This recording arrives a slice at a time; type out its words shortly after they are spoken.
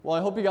Well,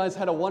 I hope you guys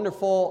had a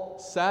wonderful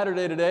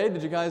Saturday today.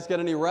 Did you guys get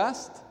any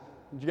rest?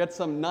 Did you get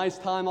some nice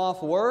time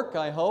off work,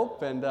 I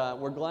hope? And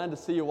we're glad to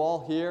see you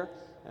all here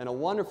and a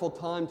wonderful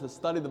time to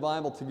study the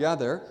Bible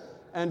together.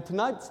 And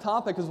tonight's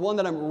topic is one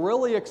that I'm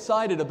really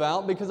excited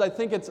about because I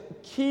think it's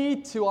key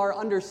to our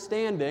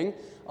understanding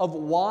of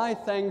why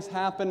things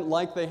happen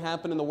like they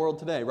happen in the world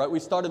today, right? We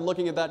started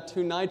looking at that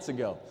 2 nights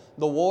ago.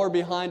 The war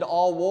behind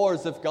all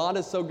wars. If God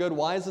is so good,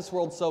 why is this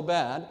world so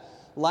bad?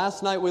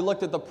 Last night we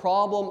looked at the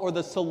problem or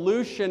the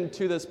solution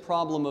to this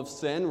problem of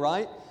sin,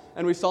 right?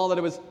 And we saw that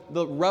it was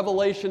the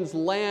Revelation's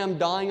Lamb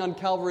dying on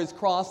Calvary's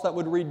cross that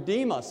would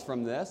redeem us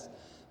from this.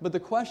 But the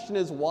question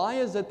is, why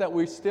is it that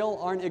we still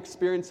aren't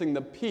experiencing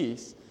the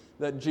peace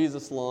that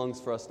Jesus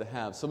longs for us to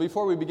have? So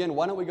before we begin,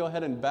 why don't we go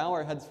ahead and bow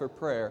our heads for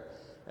prayer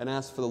and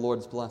ask for the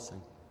Lord's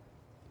blessing.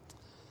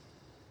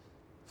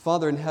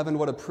 Father in heaven,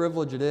 what a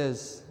privilege it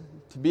is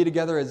to be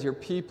together as your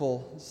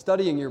people,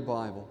 studying your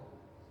Bible.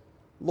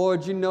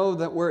 Lord, you know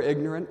that we're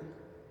ignorant,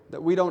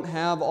 that we don't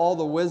have all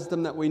the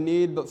wisdom that we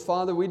need, but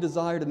Father, we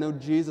desire to know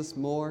Jesus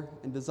more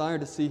and desire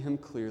to see him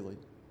clearly.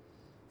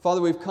 Father,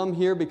 we've come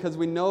here because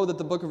we know that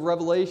the book of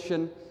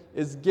Revelation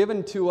is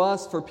given to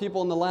us for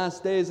people in the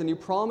last days, and you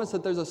promise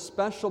that there's a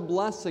special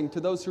blessing to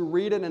those who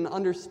read it and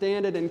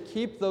understand it and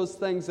keep those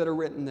things that are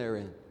written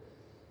therein.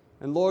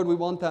 And Lord, we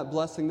want that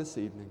blessing this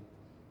evening.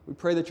 We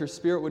pray that your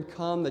Spirit would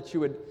come, that you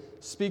would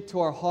speak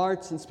to our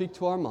hearts and speak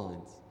to our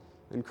minds.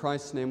 In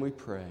Christ's name we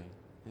pray.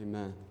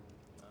 Amen.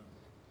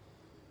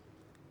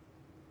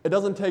 It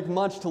doesn't take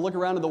much to look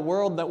around at the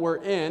world that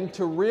we're in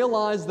to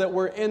realize that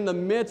we're in the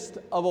midst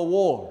of a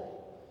war.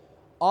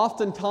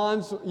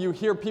 Oftentimes you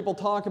hear people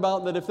talk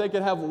about that if they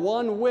could have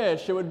one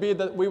wish, it would be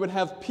that we would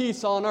have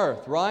peace on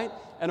earth, right?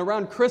 And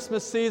around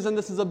Christmas season,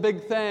 this is a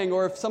big thing.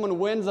 Or if someone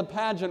wins a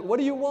pageant, what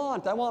do you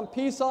want? I want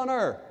peace on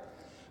earth.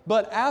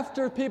 But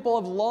after people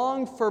have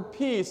longed for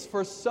peace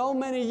for so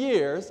many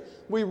years,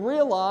 we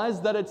realize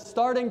that it's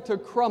starting to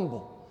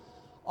crumble.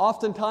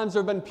 Oftentimes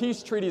there have been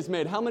peace treaties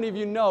made. How many of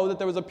you know that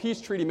there was a peace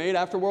treaty made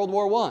after World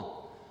War I?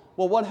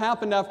 Well, what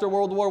happened after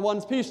World War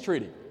I's peace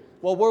treaty?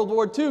 Well, World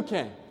War II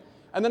came.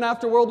 And then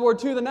after World War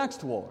II, the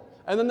next war.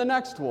 And then the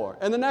next war.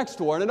 And the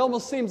next war. And it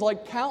almost seems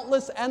like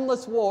countless,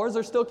 endless wars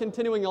are still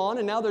continuing on.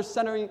 And now they're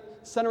centering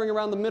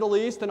around the Middle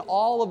East and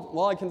all of,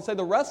 well, I can say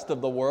the rest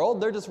of the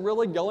world. They're just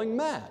really going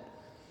mad.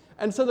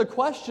 And so the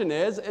question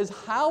is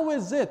how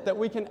is it that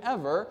we can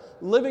ever,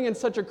 living in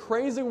such a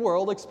crazy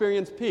world,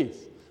 experience peace?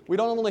 We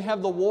don't only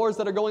have the wars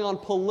that are going on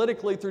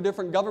politically through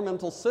different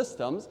governmental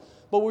systems,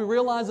 but we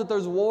realize that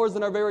there's wars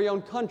in our very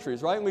own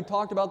countries, right? And we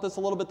talked about this a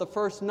little bit the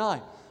first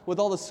night with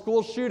all the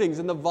school shootings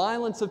and the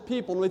violence of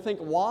people. And we think,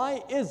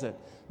 why is it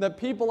that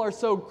people are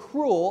so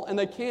cruel and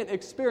they can't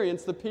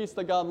experience the peace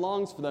that God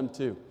longs for them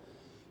to?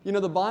 You know,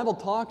 the Bible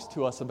talks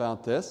to us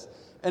about this,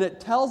 and it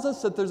tells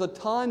us that there's a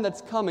time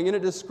that's coming, and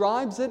it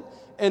describes it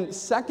in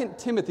 2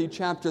 Timothy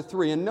chapter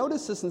 3. And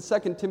notice this in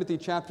 2 Timothy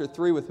chapter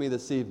 3 with me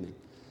this evening.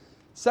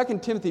 2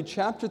 Timothy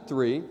chapter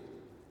 3,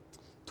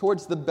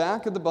 towards the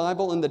back of the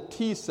Bible in the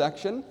T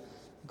section,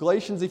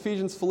 Galatians,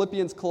 Ephesians,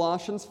 Philippians,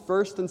 Colossians,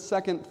 1st and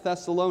 2nd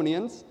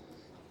Thessalonians,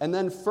 and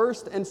then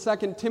 1st and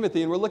 2nd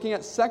Timothy. And we're looking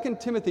at 2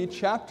 Timothy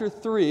chapter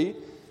 3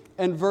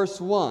 and verse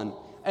 1.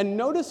 And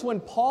notice when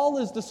Paul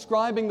is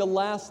describing the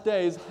last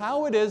days,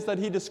 how it is that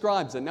he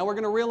describes it. Now we're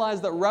going to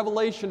realize that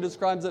Revelation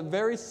describes it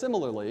very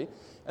similarly,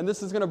 and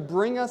this is going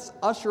to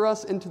usher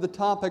us into the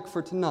topic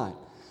for tonight.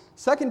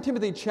 2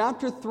 Timothy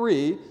chapter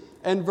 3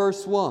 and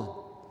verse 1.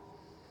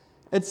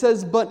 It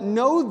says, "But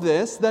know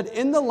this, that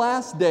in the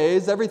last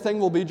days everything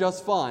will be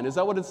just fine." Is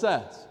that what it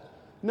says?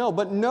 No,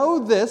 but know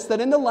this, that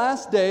in the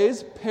last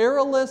days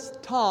perilous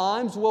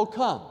times will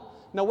come.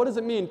 Now what does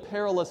it mean,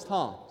 perilous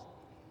times?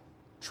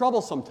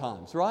 Troublesome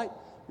times, right?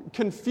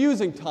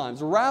 Confusing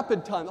times,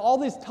 rapid times, all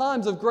these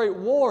times of great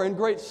war and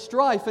great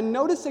strife. And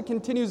notice it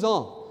continues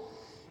on.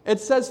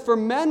 It says, "For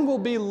men will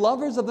be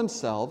lovers of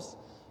themselves,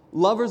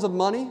 lovers of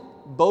money,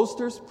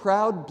 boasters,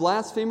 proud,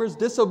 blasphemers,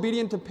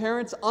 disobedient to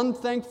parents,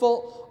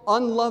 unthankful,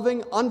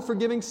 unloving,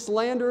 unforgiving,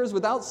 slanderers,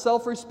 without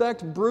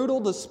self-respect, brutal,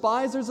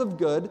 despisers of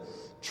good,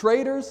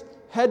 traitors,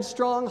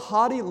 headstrong,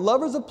 haughty,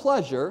 lovers of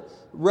pleasure,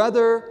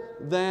 rather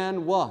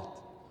than" what?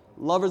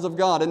 Lovers of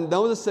God. And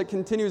notice it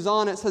continues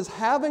on. It says,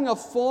 "having a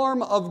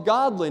form of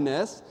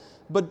godliness,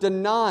 but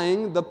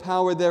denying the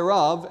power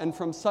thereof, and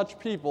from such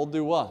people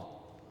do" what?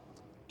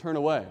 Turn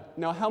away.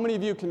 Now, how many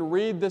of you can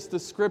read this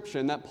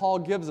description that Paul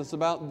gives us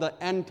about the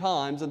end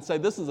times and say,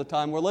 this is the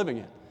time we're living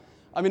in?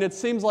 I mean, it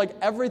seems like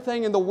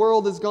everything in the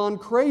world has gone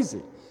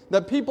crazy,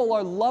 that people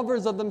are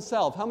lovers of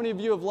themselves. How many of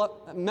you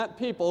have met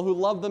people who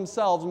love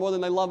themselves more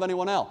than they love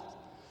anyone else?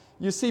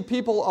 You see,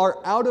 people are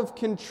out of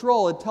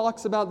control. It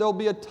talks about there'll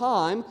be a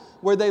time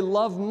where they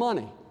love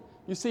money.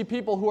 You see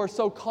people who are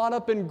so caught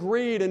up in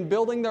greed and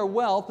building their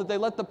wealth that they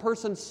let the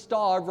person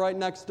starve right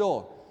next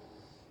door.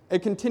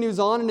 It continues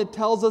on and it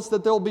tells us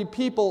that there will be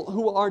people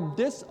who are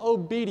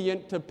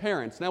disobedient to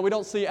parents. Now, we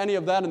don't see any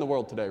of that in the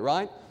world today,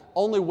 right?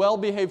 Only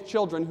well-behaved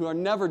children who are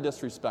never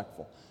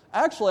disrespectful.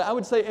 Actually, I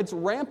would say it's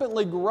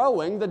rampantly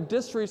growing, the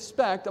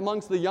disrespect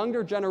amongst the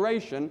younger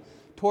generation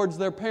towards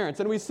their parents.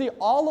 And we see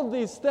all of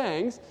these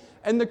things,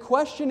 and the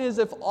question is,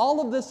 if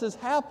all of this is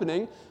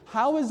happening,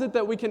 how is it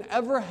that we can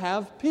ever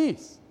have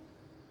peace?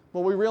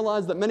 Well, we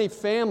realize that many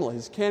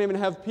families can't even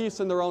have peace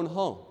in their own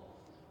home.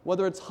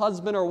 Whether it's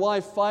husband or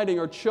wife fighting,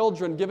 or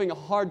children giving a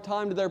hard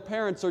time to their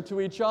parents or to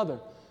each other.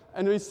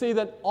 And we see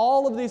that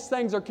all of these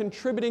things are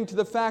contributing to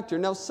the factor.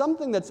 Now,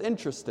 something that's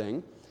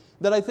interesting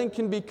that I think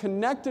can be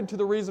connected to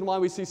the reason why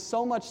we see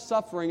so much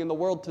suffering in the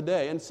world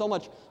today and so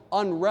much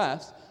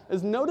unrest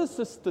is, notice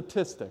this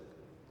statistic.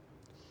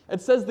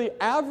 It says the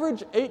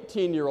average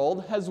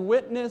 18-year-old has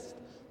witnessed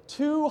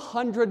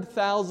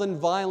 200,000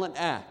 violent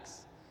acts.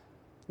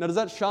 Now, does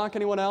that shock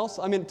anyone else?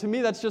 I mean, to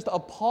me, that's just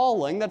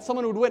appalling that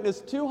someone would witness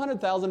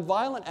 200,000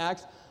 violent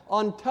acts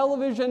on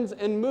televisions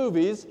and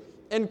movies,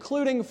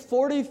 including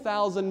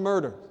 40,000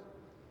 murders.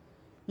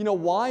 You know,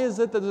 why is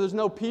it that there's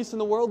no peace in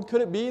the world?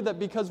 Could it be that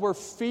because we're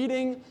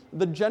feeding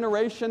the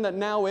generation that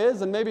now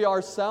is, and maybe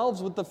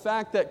ourselves, with the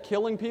fact that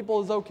killing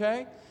people is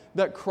okay,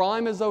 that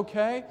crime is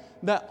okay,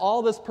 that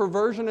all this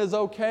perversion is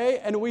okay,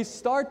 and we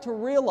start to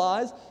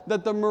realize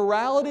that the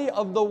morality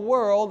of the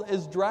world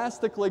is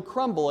drastically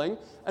crumbling,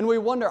 and we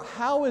wonder,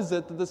 how is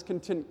it that this can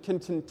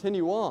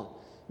continue on?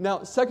 Now,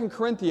 2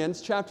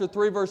 Corinthians chapter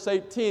 3, verse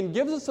 18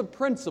 gives us a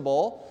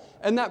principle,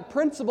 and that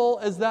principle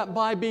is that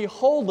by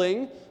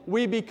beholding,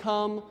 we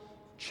become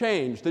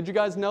changed. Did you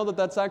guys know that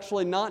that's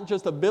actually not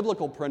just a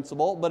biblical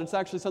principle, but it's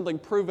actually something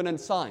proven in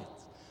science?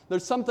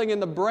 There's something in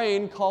the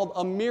brain called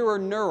a mirror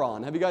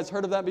neuron. Have you guys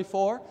heard of that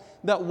before?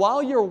 That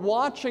while you're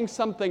watching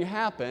something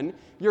happen,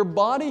 your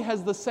body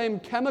has the same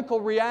chemical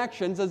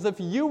reactions as if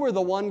you were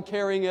the one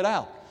carrying it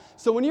out.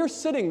 So when you're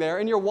sitting there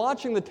and you're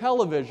watching the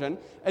television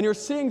and you're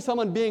seeing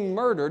someone being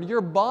murdered, your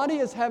body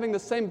is having the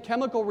same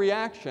chemical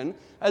reaction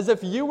as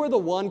if you were the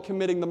one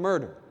committing the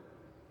murder.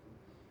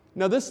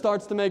 Now this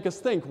starts to make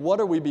us think, what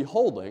are we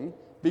beholding?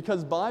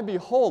 Because by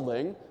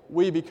beholding,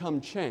 we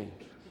become changed.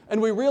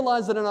 And we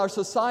realize that in our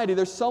society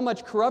there's so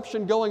much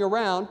corruption going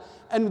around,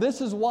 and this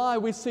is why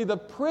we see the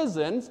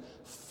prisons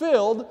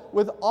filled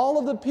with all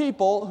of the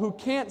people who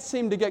can't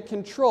seem to get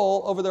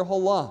control over their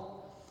whole life.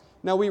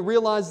 Now we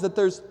realize that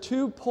there's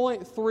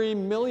 2.3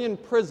 million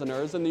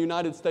prisoners in the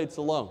United States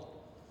alone.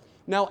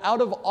 Now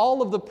out of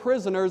all of the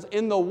prisoners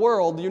in the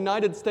world, the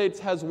United States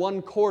has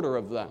 1/4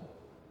 of them.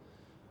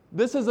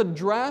 This is a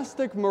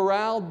drastic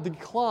morale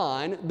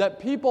decline that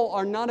people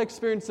are not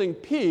experiencing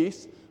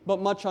peace, but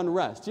much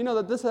unrest. You know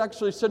that this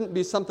actually shouldn't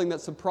be something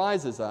that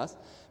surprises us,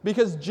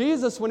 because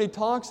Jesus, when he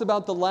talks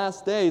about the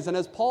last days, and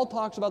as Paul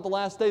talks about the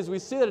last days, we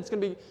see that it's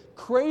going to be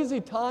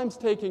crazy times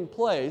taking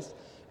place,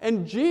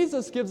 and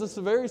Jesus gives us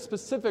a very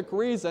specific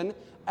reason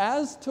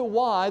as to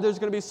why there's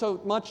going to be so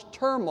much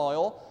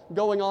turmoil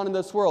going on in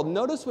this world.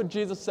 Notice what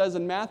Jesus says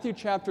in Matthew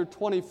chapter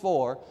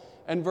 24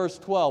 and verse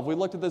 12. We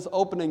looked at this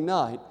opening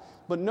night,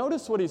 but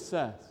notice what he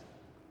says.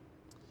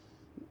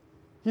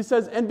 He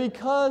says, "And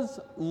because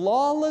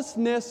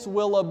lawlessness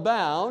will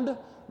abound,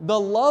 the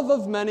love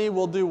of many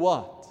will do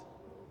what?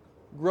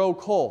 Grow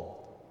cold."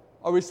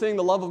 Are we seeing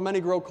the love of many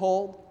grow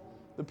cold?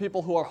 The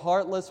people who are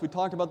heartless. We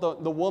talked about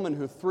the woman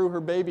who threw her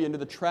baby into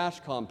the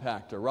trash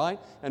compactor, right?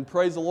 And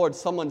praise the Lord,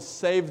 someone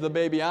saved the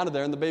baby out of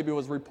there, and the baby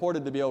was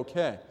reported to be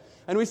okay.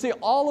 And we see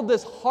all of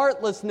this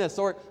heartlessness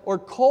or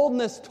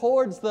coldness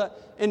towards the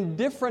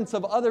indifference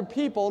of other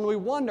people, and we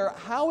wonder,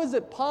 how is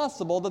it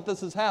possible that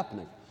this is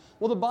happening?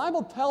 Well, the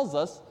Bible tells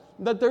us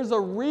that there's a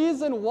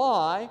reason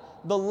why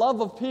the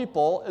love of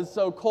people is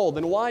so cold.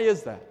 And why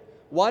is that?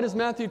 Why does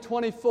Matthew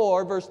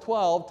 24, verse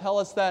 12, tell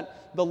us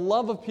that the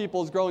love of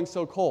people is growing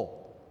so cold?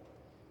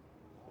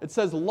 It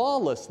says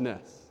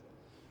lawlessness.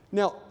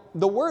 Now,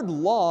 the word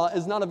law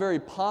is not a very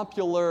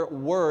popular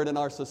word in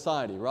our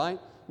society, right?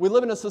 We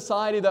live in a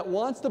society that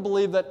wants to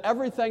believe that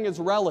everything is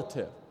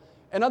relative.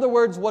 In other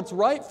words, what's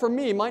right for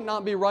me might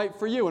not be right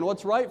for you, and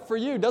what's right for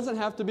you doesn't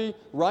have to be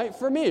right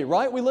for me,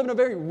 right? We live in a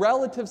very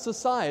relative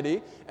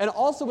society, and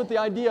also with the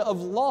idea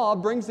of law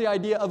brings the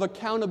idea of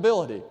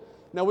accountability.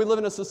 Now, we live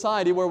in a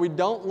society where we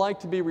don't like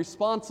to be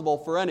responsible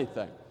for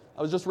anything.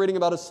 I was just reading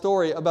about a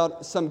story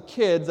about some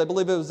kids, I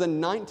believe it was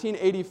in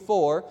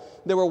 1984,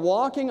 they were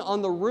walking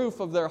on the roof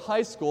of their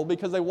high school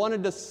because they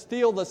wanted to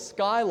steal the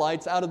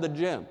skylights out of the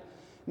gym.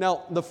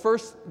 Now, the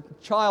first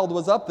child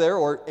was up there,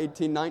 or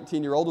 18,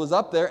 19-year-old was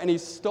up there, and he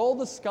stole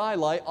the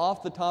skylight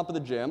off the top of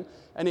the gym,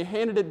 and he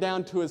handed it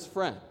down to his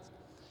friends.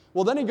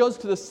 Well, then he goes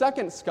to the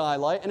second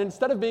skylight, and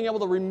instead of being able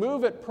to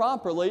remove it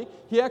properly,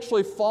 he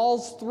actually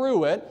falls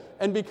through it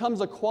and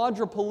becomes a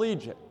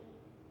quadriplegic.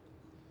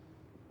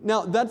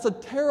 Now, that's a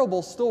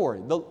terrible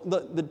story.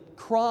 The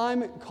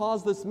crime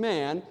caused this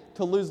man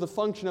to lose the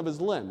function of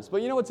his limbs.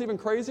 But you know what's even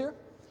crazier?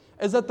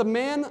 Is that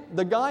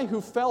the guy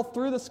who fell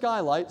through the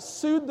skylight,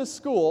 sued the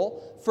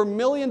school for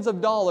millions of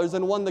dollars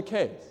and won the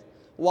case.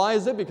 Why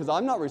is it? Because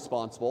I'm not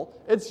responsible.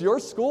 It's your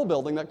school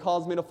building that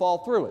caused me to fall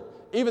through it,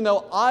 even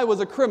though I was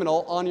a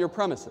criminal on your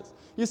premises.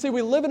 You see,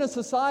 we live in a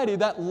society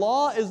that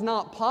law is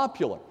not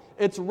popular.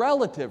 It's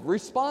relative.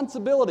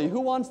 Responsibility,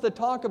 who wants to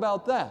talk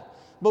about that?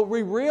 But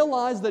we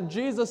realize that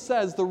Jesus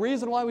says the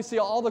reason why we see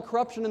all the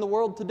corruption in the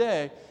world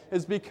today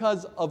is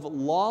because of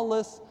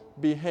lawless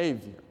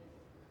behavior.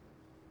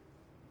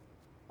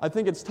 I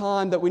think it's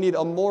time that we need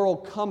a moral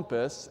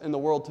compass in the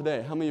world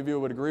today. How many of you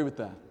would agree with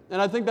that?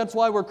 And I think that's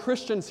why we're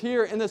Christians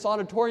here in this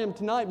auditorium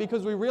tonight,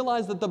 because we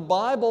realize that the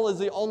Bible is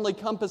the only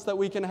compass that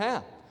we can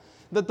have.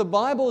 That the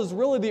Bible is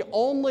really the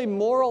only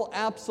moral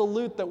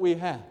absolute that we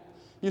have.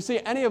 You see,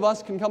 any of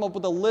us can come up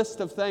with a list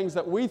of things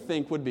that we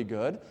think would be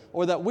good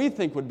or that we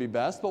think would be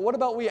best, but what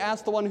about we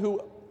ask the one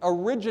who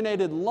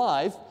originated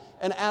life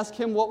and ask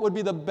him what would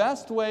be the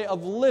best way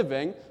of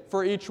living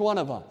for each one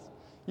of us?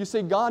 You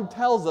see, God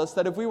tells us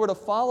that if we were to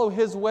follow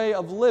his way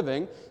of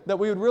living, that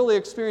we would really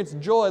experience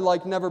joy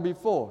like never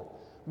before.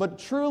 But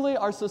truly,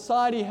 our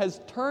society has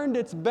turned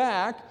its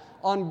back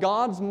on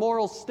God's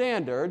moral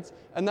standards,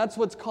 and that's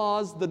what's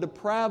caused the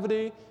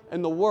depravity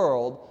in the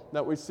world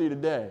that we see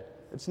today.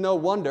 It's no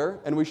wonder,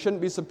 and we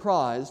shouldn't be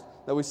surprised,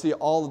 that we see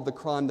all of the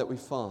crime that we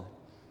find.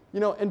 You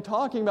know, in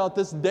talking about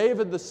this,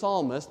 David the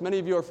psalmist, many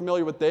of you are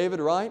familiar with David,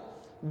 right?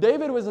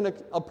 David was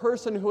a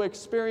person who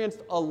experienced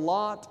a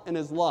lot in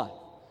his life.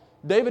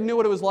 David knew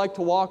what it was like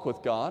to walk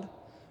with God.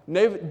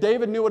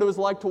 David knew what it was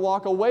like to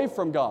walk away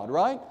from God,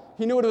 right?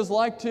 He knew what it was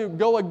like to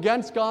go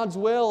against God's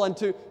will and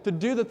to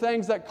do the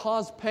things that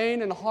caused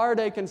pain and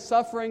heartache and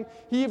suffering.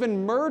 He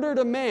even murdered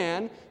a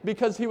man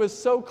because he was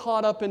so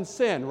caught up in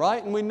sin,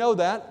 right? And we know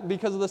that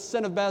because of the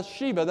sin of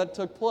Bathsheba that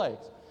took place.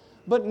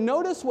 But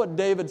notice what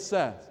David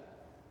says.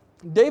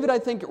 David, I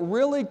think,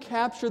 really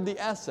captured the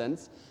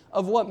essence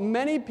of what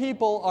many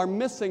people are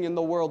missing in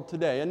the world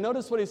today. And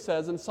notice what he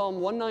says in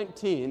Psalm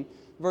 119,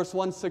 verse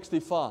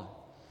 165.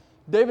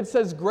 David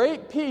says,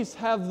 "Great peace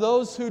have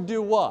those who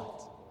do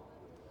what?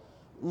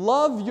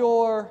 Love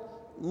your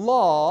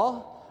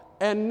law,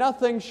 and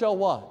nothing shall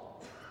what?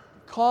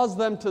 Cause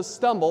them to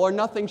stumble, or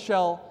nothing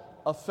shall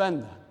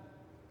offend them."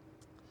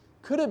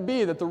 Could it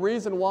be that the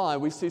reason why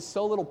we see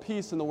so little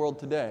peace in the world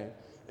today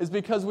is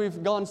because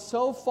we've gone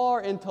so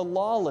far into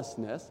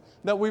lawlessness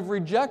that we've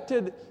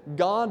rejected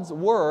God's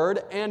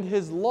word and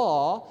his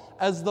law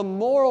as the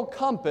moral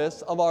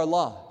compass of our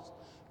lives?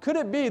 Could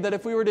it be that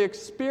if we were to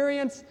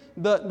experience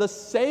the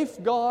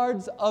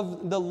safeguards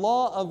of the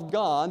law of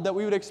God, that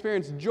we would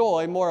experience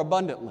joy more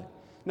abundantly?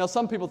 Now,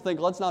 some people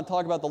think, let's not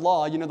talk about the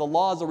law. You know, the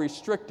law is a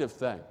restrictive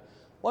thing.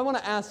 Well, I want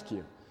to ask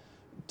you,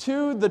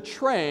 to the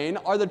train,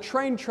 are the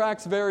train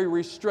tracks very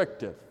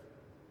restrictive?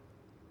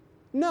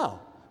 No.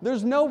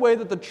 There's no way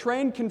that the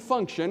train can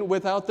function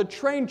without the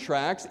train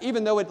tracks,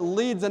 even though it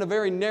leads in a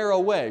very narrow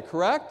way,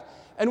 correct?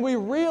 And we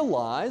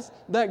realize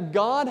that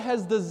God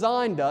has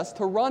designed us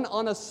to run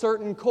on a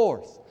certain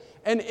course.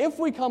 And if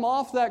we come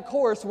off that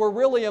course, we're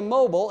really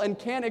immobile and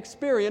can't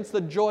experience the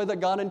joy that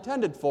God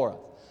intended for us.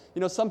 You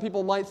know, some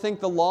people might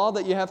think the law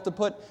that you have to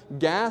put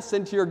gas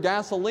into your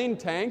gasoline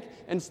tank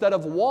instead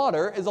of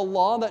water is a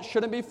law that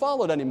shouldn't be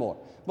followed anymore.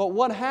 But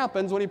what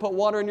happens when you put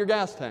water in your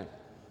gas tank?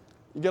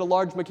 You get a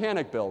large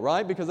mechanic bill,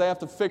 right? Because they have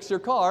to fix your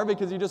car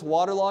because you just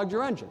waterlogged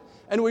your engine.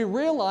 And we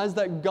realize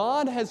that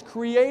God has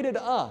created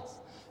us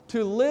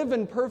to live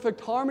in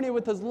perfect harmony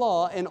with his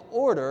law in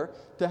order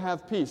to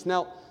have peace.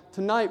 Now,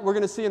 tonight we're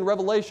going to see in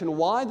Revelation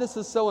why this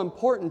is so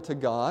important to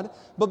God.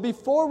 But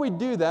before we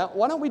do that,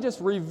 why don't we just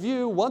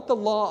review what the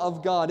law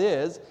of God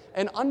is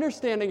and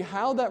understanding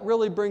how that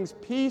really brings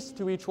peace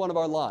to each one of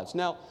our lives.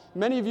 Now,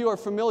 many of you are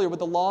familiar with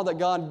the law that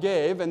God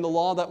gave and the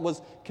law that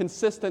was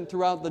consistent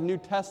throughout the New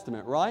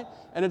Testament, right?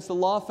 And it's the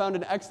law found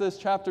in Exodus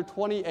chapter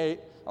 20,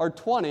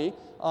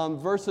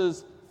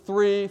 verses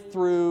 3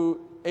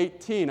 through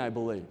 18, I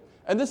believe.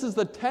 And this is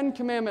the 10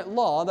 Commandment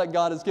law that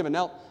God has given.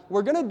 Now,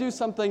 we're going to do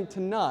something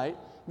tonight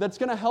that's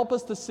going to help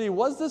us to see,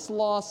 was this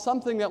law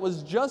something that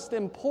was just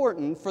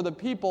important for the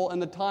people in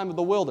the time of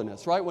the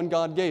wilderness, right, when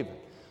God gave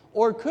it?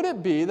 Or could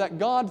it be that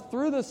God,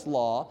 through this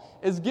law,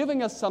 is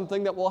giving us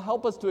something that will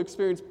help us to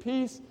experience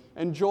peace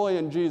and joy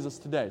in Jesus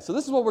today? So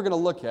this is what we're going to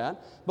look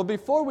at. But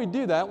before we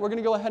do that, we're going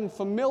to go ahead and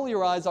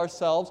familiarize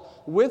ourselves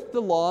with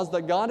the laws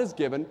that God has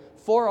given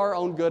for our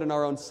own good and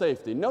our own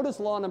safety. Notice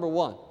law number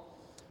 1.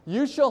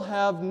 You shall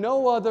have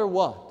no other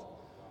what?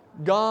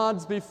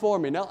 Gods before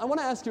me. Now, I want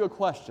to ask you a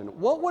question.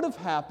 What would have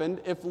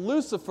happened if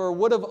Lucifer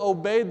would have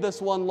obeyed this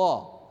one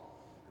law?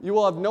 You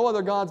will have no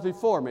other gods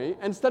before me.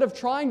 Instead of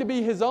trying to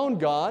be his own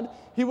God,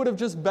 he would have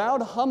just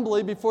bowed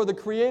humbly before the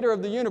creator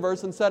of the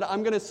universe and said,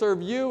 I'm going to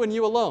serve you and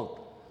you alone.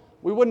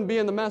 We wouldn't be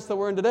in the mess that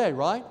we're in today,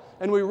 right?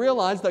 And we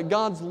realize that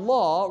God's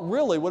law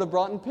really would have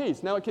brought in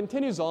peace. Now it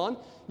continues on,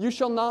 you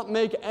shall not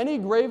make any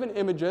graven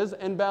images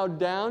and bow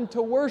down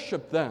to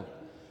worship them.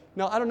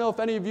 Now, I don't know if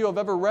any of you have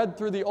ever read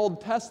through the Old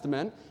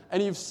Testament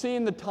and you've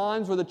seen the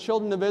times where the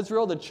children of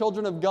Israel, the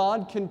children of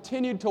God,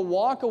 continued to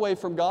walk away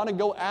from God and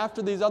go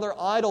after these other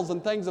idols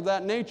and things of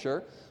that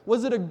nature.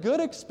 Was it a good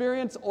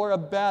experience or a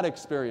bad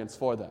experience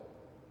for them?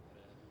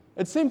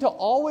 It seemed to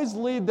always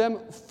lead them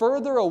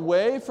further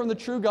away from the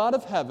true God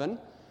of heaven,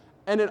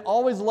 and it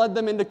always led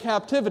them into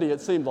captivity,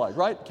 it seemed like,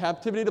 right?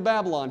 Captivity to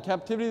Babylon,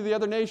 captivity to the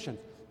other nations.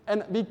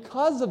 And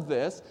because of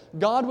this,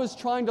 God was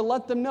trying to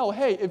let them know,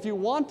 hey, if you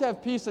want to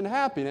have peace and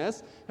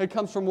happiness, it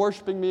comes from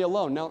worshiping me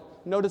alone. Now,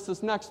 notice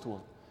this next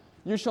one.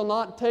 You shall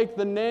not take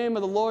the name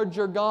of the Lord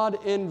your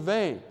God in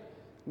vain.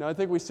 Now, I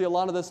think we see a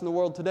lot of this in the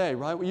world today,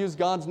 right? We use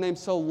God's name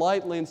so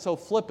lightly and so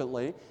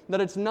flippantly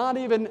that it's not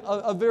even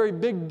a very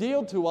big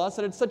deal to us,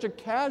 and it's such a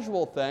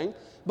casual thing.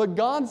 But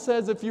God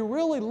says, if you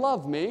really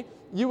love me,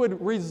 you would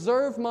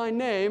reserve my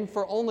name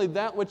for only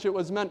that which it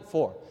was meant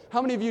for.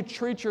 How many of you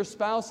treat your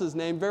spouse's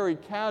name very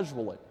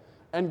casually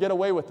and get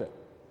away with it?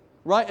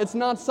 Right? It's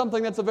not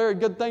something that's a very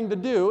good thing to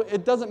do.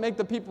 It doesn't make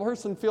the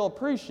person feel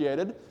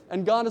appreciated.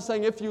 And God is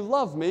saying, if you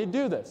love me,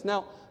 do this.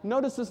 Now,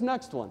 notice this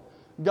next one.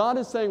 God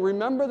is saying,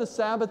 remember the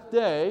Sabbath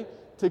day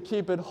to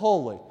keep it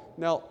holy.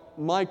 Now,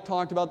 Mike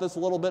talked about this a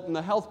little bit in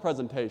the health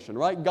presentation,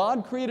 right?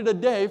 God created a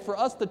day for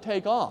us to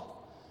take off.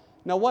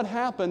 Now, what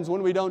happens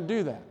when we don't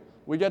do that?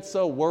 We get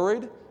so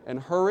worried and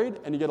hurried,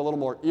 and you get a little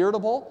more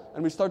irritable,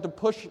 and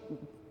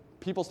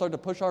people start to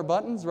push our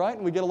buttons, right?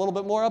 And we get a little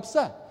bit more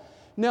upset.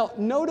 Now,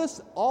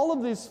 notice all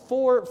of these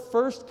 4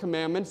 first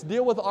commandments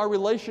deal with our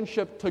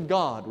relationship to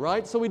God,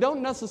 right? So we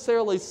don't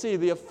necessarily see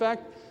the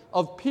effect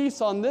of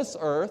peace on this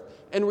earth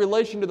in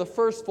relation to the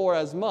first 4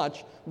 as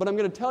much, but I'm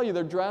going to tell you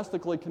they're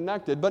drastically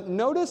connected. But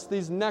notice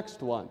these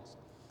next ones.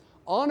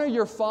 Honor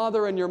your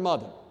father and your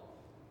mother.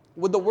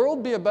 Would the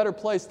world be a better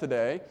place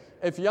today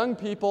if young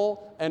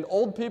people and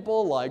old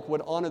people alike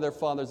would honor their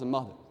fathers and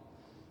mothers?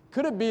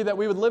 Could it be that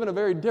we would live in a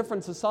very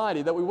different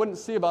society, that we wouldn't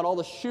see about all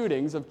the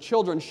shootings of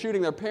children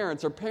shooting their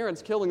parents or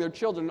parents killing their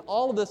children, and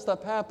all of this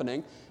stuff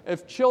happening,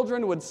 if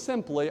children would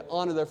simply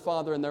honor their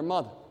father and their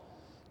mother?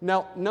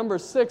 Now, number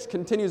 6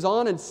 continues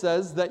on and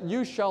says that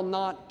you shall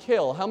not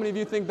kill. How many of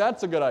you think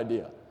that's a good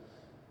idea?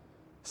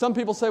 Some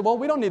people say, well,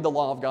 we don't need the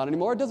law of God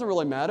anymore. It doesn't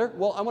really matter.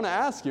 Well, I want to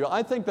ask you,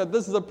 I think that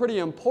this is a pretty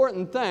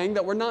important thing,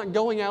 that we're not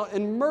going out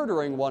and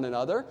murdering one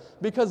another,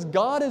 because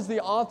God is the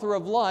author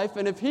of life,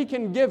 and if He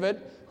can give it,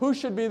 who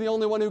should be the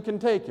only one who can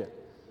take it?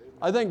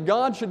 I think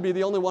God should be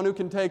the only one who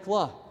can take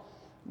life.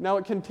 Now,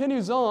 it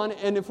continues on,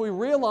 and if we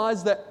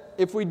realize that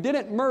if we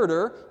didn't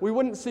murder, we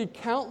wouldn't see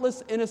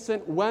countless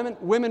innocent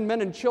women,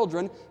 men, and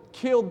children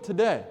killed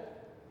today.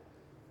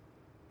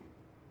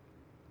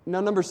 Now,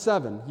 number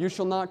 7, you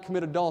shall not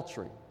commit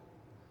adultery.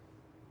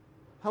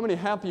 How many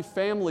happy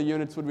family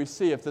units would we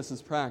see if this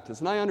is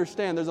practiced? And I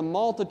understand there's a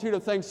multitude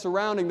of things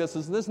surrounding this.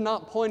 This is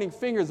not pointing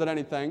fingers at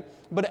anything,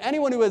 but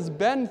anyone who has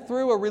been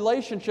through a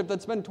relationship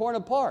that's been torn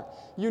apart,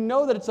 you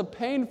know that it's a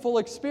painful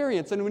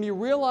experience. And when you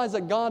realize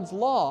that God's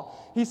law,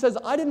 He says,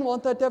 I didn't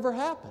want that to ever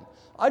happen.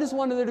 I just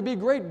wanted there to be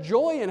great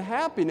joy and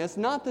happiness,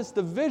 not this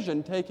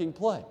division taking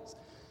place.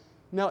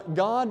 Now,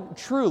 God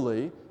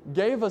truly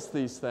gave us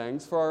these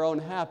things for our own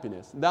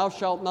happiness. Thou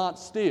shalt not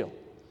steal.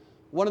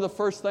 One of the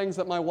first things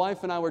that my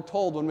wife and I were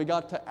told when we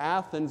got to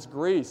Athens,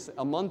 Greece,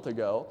 a month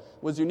ago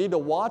was you need to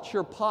watch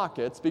your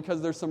pockets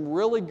because there's some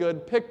really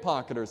good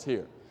pickpocketers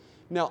here.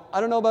 Now,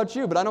 I don't know about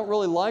you, but I don't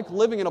really like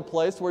living in a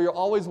place where you're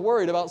always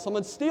worried about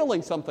someone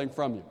stealing something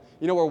from you.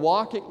 You know, we're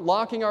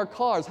locking our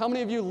cars. How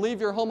many of you leave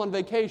your home on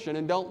vacation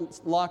and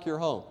don't lock your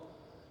home?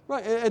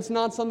 Right, it's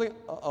not something,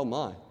 oh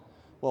my.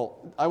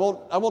 Well, I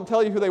won't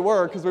tell you who they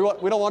were because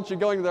we don't want you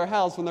going to their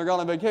house when they're gone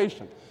on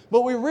vacation.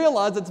 But we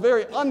realize it's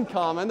very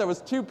uncommon. There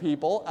was 2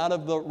 people out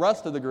of the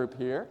rest of the group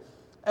here.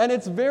 And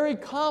it's very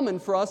common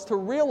for us to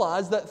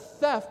realize that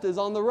theft is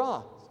on the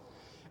rise.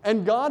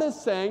 And God is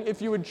saying,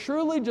 if you would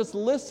truly just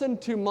listen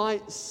to my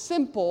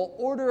simple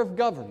order of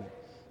government,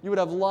 you would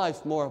have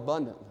life more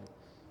abundantly.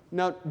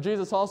 Now,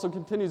 Jesus also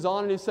continues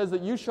on and He says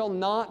that you shall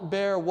not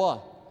bear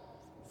what?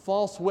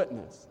 False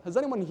witness. Has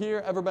anyone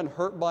here ever been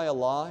hurt by a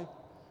lie?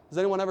 Has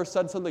anyone ever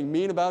said something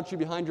mean about you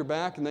behind your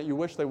back and that you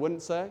wish they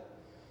wouldn't say?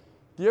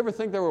 Do you ever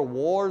think there were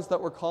wars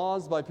that were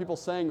caused by people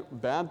saying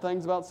bad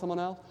things about someone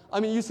else? I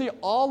mean, you see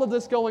all of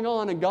this going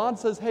on, and God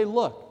says, hey,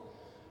 look,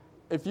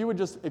 if you would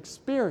just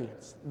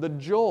experience the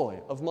joy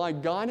of my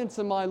guidance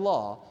and my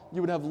law,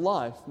 you would have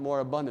life more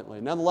abundantly.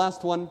 Now, the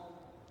last one,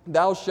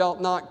 thou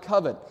shalt not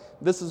covet.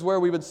 This is where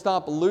we would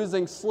stop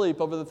losing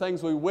sleep over the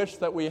things we wish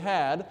that we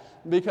had,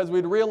 because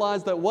we'd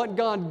realize that what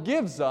God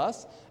gives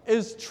us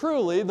is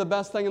truly the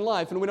best thing in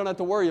life, and we don't have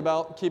to worry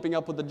about keeping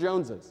up with the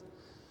Joneses.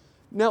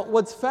 Now,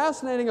 what's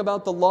fascinating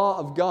about the law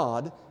of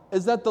God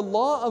is that the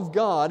law of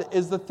God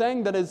is the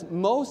thing that is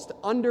most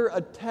under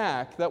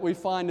attack that we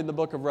find in the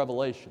book of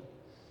Revelation.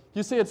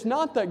 You see, it's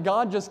not that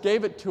God just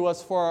gave it to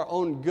us for our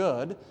own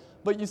good,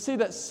 but you see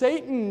that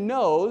Satan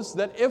knows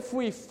that if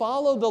we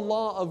follow the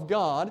law of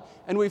God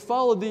and we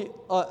follow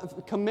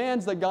the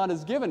commands that God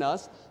has given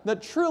us,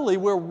 that truly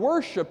we're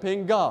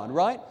worshiping God,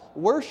 right?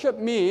 Worship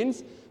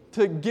means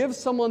to give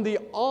someone the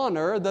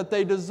honor that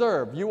they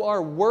deserve. You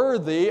are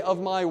worthy of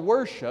my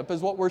worship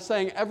is what we're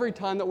saying every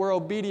time that we're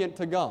obedient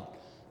to God.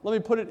 Let me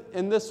put it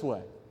in this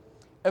way.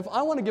 If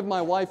I want to give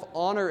my wife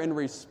honor and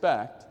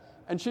respect,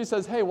 and she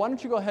says, hey, why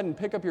don't you go ahead and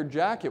pick up your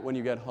jacket when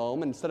you get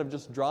home instead of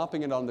just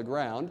dropping it on the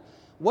ground,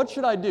 what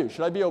should I do?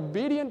 Should I be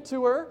obedient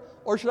to her,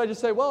 or should I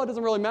just say, well, it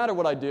doesn't really matter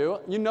what I do.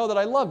 You know that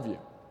I love you.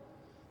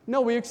 No,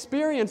 we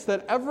experience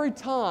that every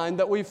time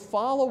that we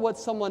follow what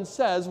someone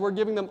says, we're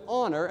giving them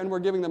honor and we're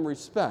giving them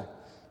respect.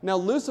 Now,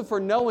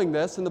 Lucifer, knowing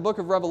this in the book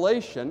of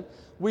Revelation,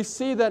 we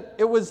see that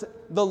it was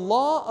the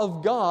law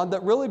of God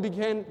that really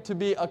began to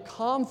be a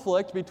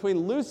conflict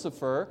between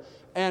Lucifer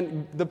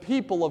and the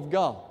people of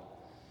God.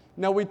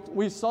 Now,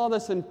 we saw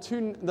this in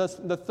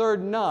the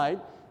third night,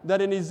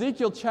 that in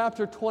Ezekiel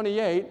chapter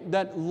 28,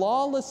 that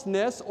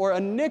lawlessness or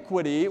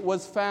iniquity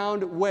was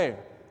found where?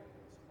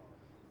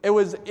 It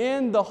was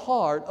in the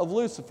heart of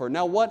Lucifer.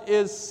 Now, what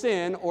is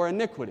sin or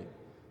iniquity?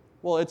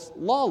 Well, it's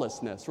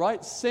lawlessness,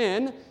 right?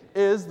 Sin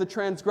is the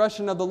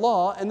transgression of the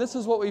law, and this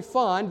is what we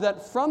find,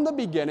 that from the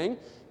beginning,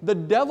 the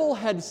devil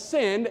had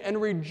sinned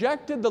and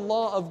rejected the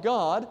law of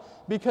God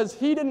because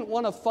he didn't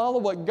want to follow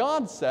what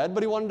God said,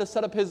 but he wanted to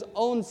set up his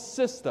own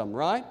system,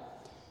 right?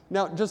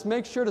 Now, just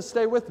make sure to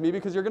stay with me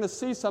because you're going to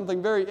see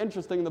something very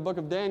interesting in the book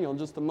of Daniel in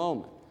just a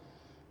moment.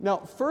 Now,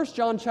 1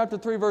 John chapter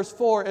 3, verse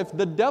 4, if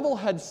the devil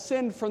had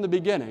sinned from the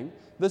beginning,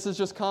 this is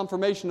just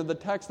confirmation of the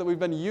text that we've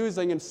been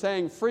using and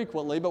saying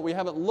frequently, but we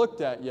haven't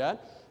looked at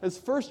yet, is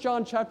 1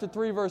 John chapter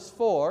 3, verse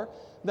 4,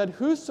 that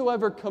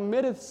whosoever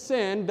committeth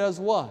sin does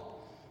what?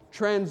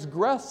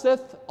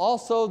 Transgresseth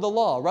also the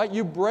law, right?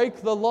 You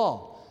break the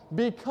law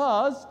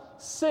because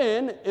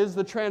sin is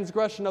the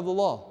transgression of the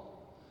law.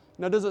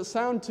 Now, does it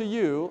sound to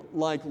you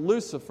like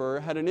Lucifer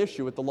had an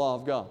issue with the law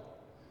of God?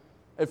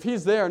 If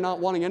he's there not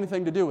wanting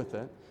anything to do with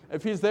it,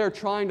 if he's there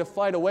trying to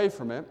fight away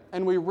from it,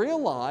 and we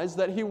realize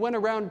that he went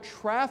around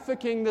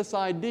trafficking this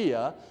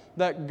idea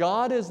that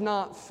God is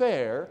not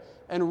fair,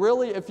 and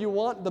really, if you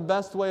want the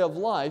best way of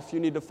life, you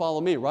need to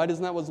follow me, right?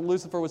 Isn't that what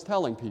Lucifer was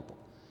telling people?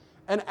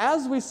 And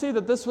as we see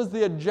that this was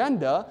the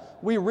agenda,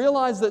 we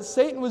realize that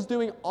Satan was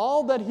doing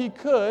all that he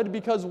could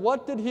because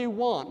what did he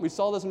want? We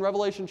saw this in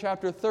Revelation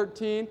chapter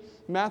 13,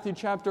 Matthew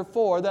chapter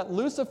 4, that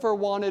Lucifer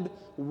wanted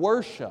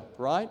worship,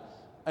 right?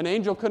 An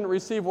angel couldn't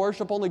receive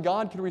worship, only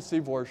God could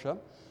receive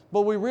worship.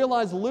 But we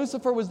realize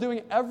Lucifer was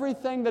doing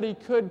everything that he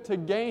could to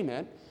gain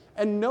it.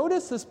 And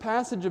notice this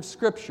passage of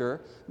Scripture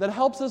that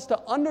helps us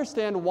to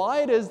understand why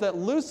it is that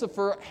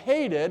Lucifer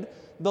hated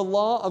the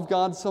law of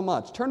God so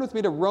much. Turn with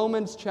me to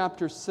Romans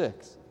chapter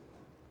 6.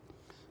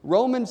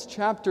 Romans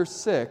chapter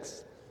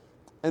 6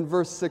 and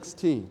verse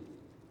 16.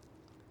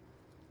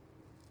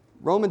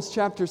 Romans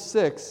chapter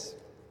 6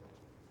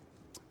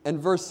 and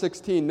verse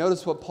 16.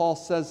 Notice what Paul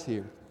says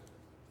here.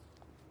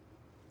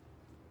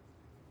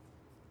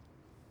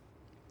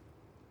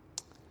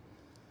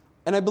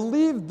 And I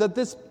believe that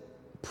this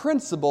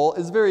principle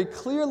is very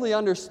clearly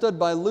understood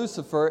by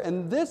Lucifer,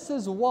 and this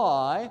is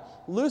why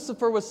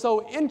Lucifer was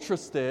so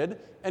interested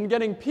in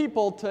getting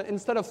people to,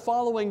 instead of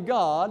following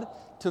God,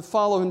 to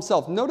follow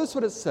himself. Notice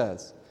what it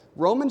says.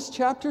 Romans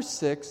chapter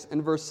 6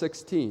 and verse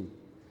 16.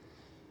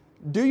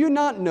 Do you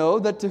not know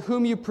that to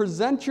whom you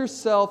present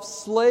yourselves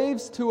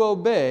slaves to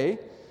obey,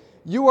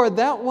 you are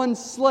that one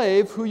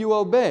slave who you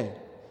obey,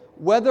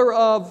 whether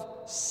of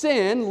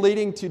sin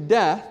leading to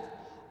death,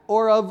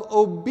 or of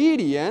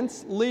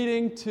obedience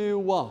leading to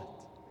what?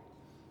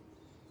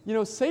 You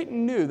know,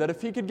 Satan knew that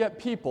if he could get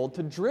people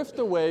to drift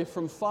away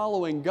from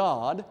following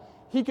God,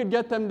 he could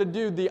get them to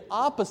do the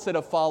opposite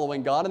of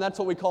following God, and that's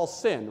what we call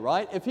sin,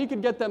 right? If he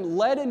could get them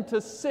led into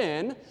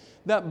sin,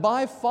 that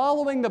by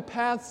following the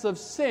paths of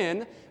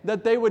sin,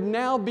 that they would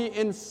now be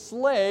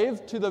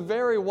enslaved to the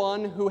very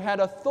one who had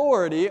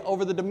authority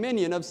over the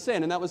dominion of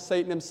sin, and that was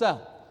Satan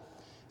himself.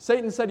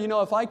 Satan said, you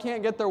know, if I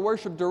can't get their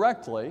worship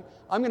directly,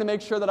 I'm going to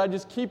make sure that I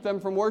just keep them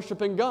from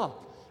worshiping God.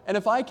 And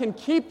if I can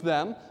keep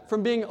them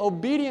from being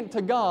obedient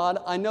to God,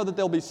 I know that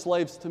they'll be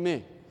slaves to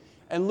me.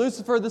 And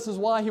Lucifer, this is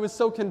why he was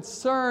so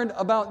concerned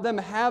about them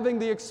having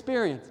the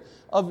experience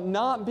of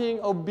not being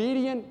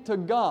obedient to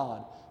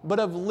God, but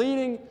of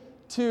leading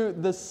to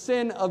the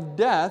sin of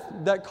death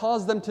that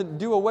caused them to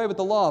do away with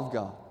the law of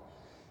God.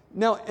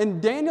 Now,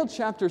 in Daniel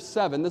chapter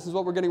 7, this is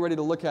what we're getting ready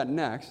to look at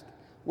next.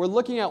 We're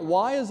looking at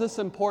why is this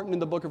important in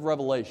the book of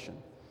Revelation.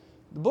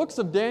 The books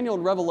of Daniel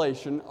and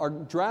Revelation are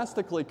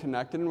drastically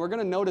connected, and we're going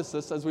to notice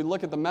this as we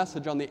look at the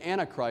message on the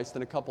Antichrist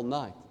in a couple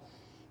nights.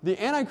 The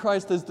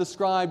Antichrist is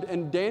described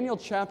in Daniel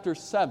chapter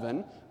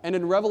 7 and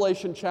in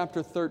Revelation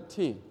chapter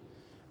 13.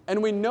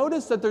 And we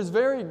notice that there's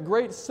very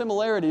great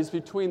similarities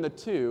between the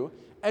two.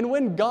 And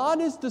when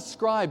God is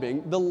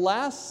describing the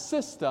last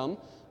system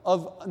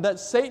that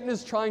Satan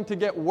is trying to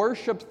get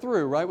worship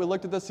through, right? We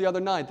looked at this the other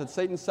night, that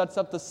Satan sets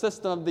up the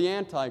system of the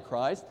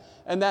Antichrist,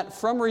 and that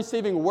from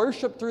receiving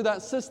worship through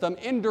that system,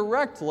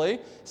 indirectly,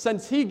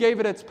 since he gave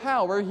it its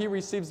power, he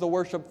receives the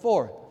worship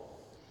for it.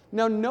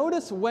 Now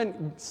notice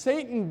when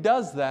Satan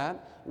does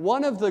that,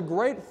 one of the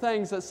great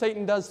things that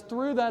Satan does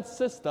through that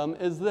system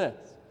is this.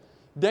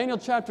 Daniel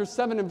chapter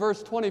 7 and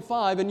verse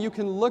 25, and you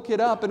can look it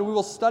up, and we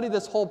will study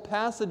this whole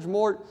passage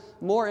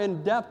more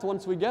in depth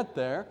once we get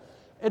there.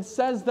 It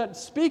says that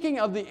speaking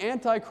of the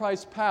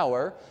Antichrist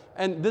power,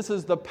 and this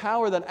is the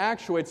power that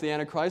actuates the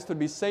Antichrist, would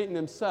be Satan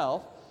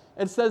himself,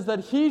 it says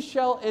that he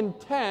shall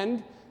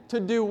intend to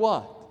do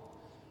what?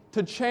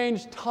 To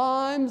change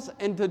times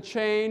and to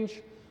change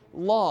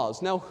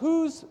laws. Now,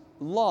 whose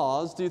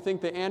laws do you think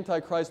the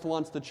Antichrist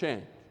wants to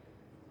change?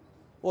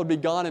 Well, it would be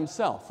God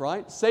himself,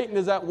 right? Satan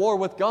is at war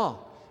with God.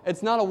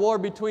 It's not a war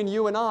between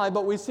you and I,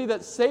 but we see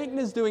that Satan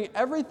is doing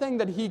everything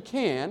that he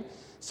can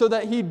so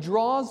that he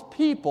draws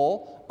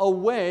people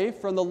away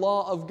from the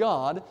law of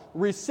God,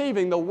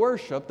 receiving the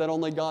worship that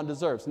only God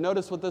deserves.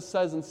 Notice what this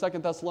says in 2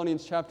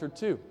 Thessalonians chapter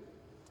 2.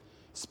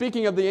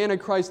 Speaking of the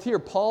Antichrist here,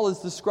 Paul is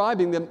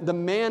describing the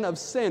man of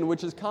sin,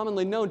 which is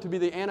commonly known to be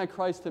the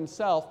Antichrist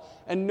himself.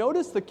 And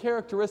notice the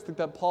characteristic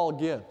that Paul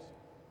gives.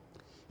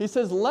 He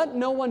says, "Let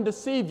no one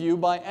deceive you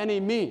by any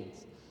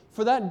means,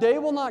 for that day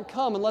will not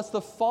come unless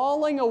the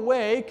falling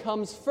away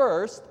comes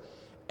first,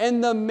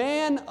 and the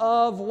man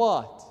of"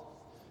 what?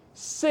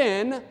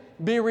 "Sin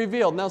be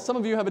revealed." Now, some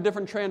of you have a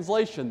different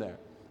translation there.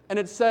 And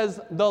it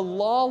says, "the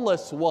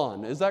lawless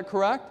one." Is that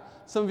correct?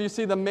 Some of you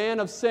see the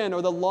man of sin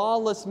or the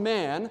lawless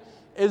man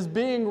is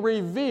being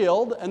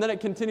revealed, and then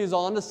it continues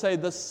on to say,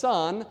 "the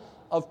son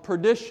of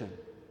perdition."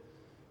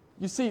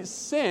 You see,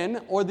 sin,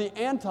 or the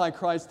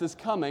Antichrist, is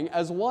coming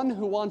as one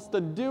who wants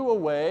to do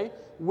away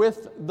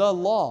with the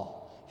law.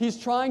 He's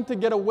trying to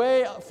get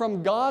away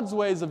from God's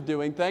ways of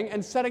doing things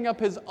and setting up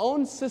his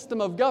own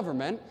system of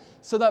government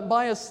so that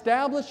by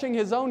establishing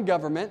his own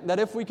government, that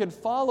if we could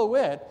follow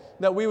it,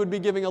 that we would be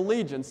giving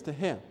allegiance to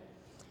him.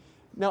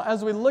 Now,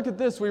 as we look at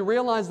this, we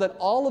realize that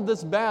all of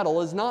this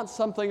battle is not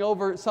something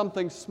over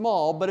something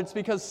small, but it's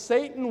because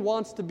Satan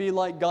wants to be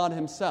like God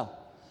himself.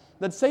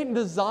 That Satan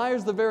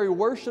desires the very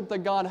worship that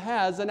God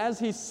has, and as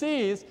he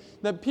sees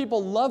that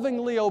people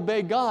lovingly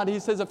obey God, he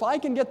says, if I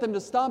can get them to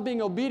stop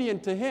being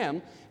obedient to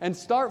him and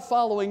start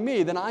following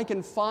me, then I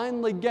can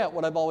finally get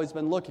what I've always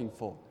been looking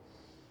for.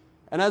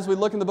 And as we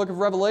look in the book of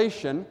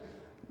Revelation,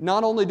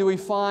 not only do we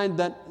find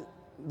that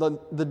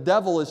the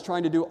devil is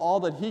trying to do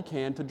all that he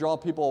can to draw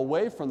people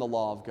away from the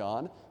law of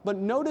God, but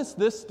notice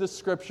this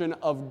description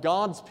of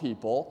God's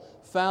people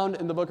found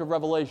in the book of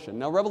Revelation.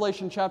 Now,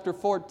 Revelation chapter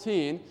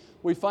 14,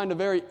 we find a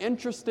very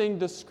interesting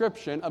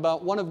description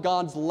about one of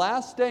God's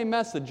last day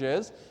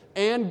messages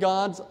and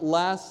God's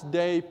last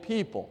day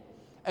people.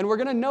 And we're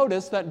going to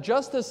notice that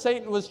just as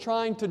Satan was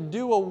trying to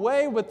do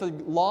away with the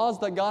laws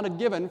that God had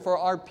given for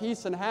our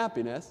peace and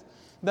happiness,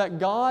 that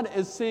God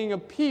is seeing a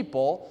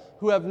people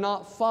who have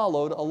not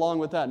followed along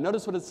with that.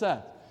 Notice what it says.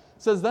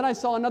 It says, "Then I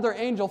saw another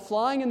angel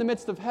flying in the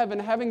midst of heaven,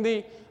 having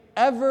the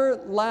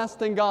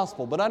everlasting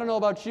gospel." But I don't know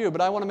about you, but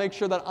I want to make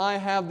sure that I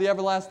have the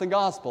everlasting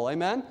gospel.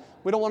 Amen?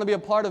 We don't want to be a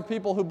part of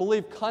people who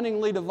believe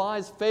cunningly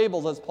devised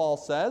fables, as Paul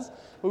says.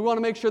 We want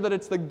to make sure that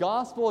it's the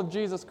gospel of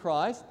Jesus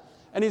Christ.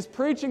 And he's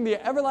preaching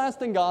the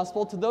everlasting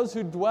gospel to those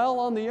who dwell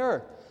on the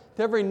earth,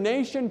 to every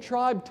nation,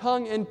 tribe,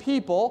 tongue, and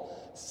people,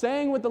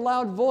 saying with a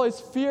loud voice,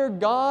 "Fear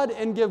God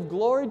and give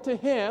glory to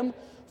him,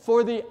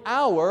 for the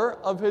hour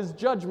of his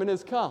judgment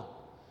is come.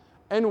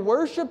 And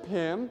worship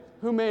him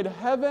who made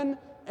heaven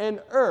and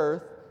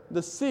earth,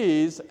 the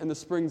seas, and the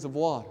springs of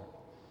water."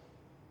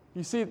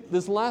 You see,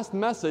 this last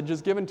message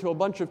is given to a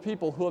bunch of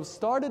people who have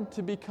started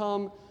to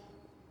become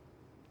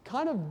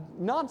kind of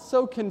not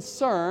so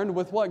concerned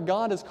with what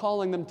God is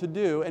calling them to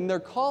do, and they're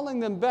calling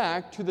them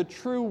back to the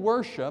true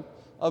worship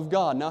of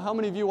God. Now, how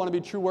many of you want to be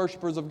true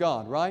worshipers of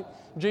God, right?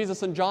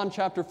 Jesus in John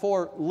chapter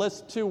 4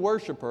 lists two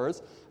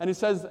worshipers, and he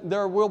says,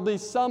 there will be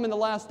some in the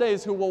last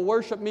days who will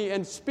worship me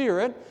in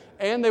spirit,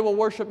 and they will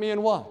worship me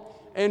in what?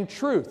 In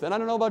truth. And I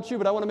don't know about you,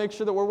 but I want to make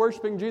sure that we're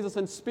worshiping Jesus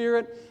in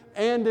spirit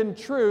and in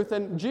truth.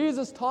 And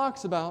Jesus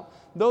talks about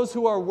those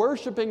who are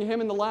worshiping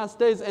him in the last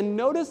days, and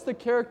notice the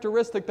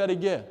characteristic that he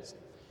gives.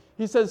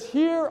 He says,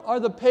 "Here are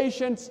the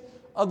patience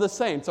of the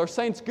saints." Are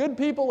saints good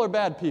people or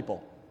bad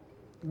people?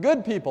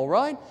 Good people,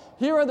 right?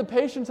 Here are the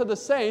patience of the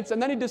saints,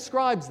 and then he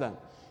describes them.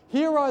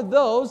 Here are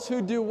those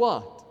who do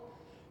what?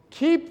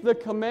 Keep the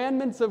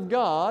commandments of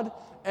God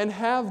and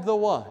have the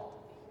what?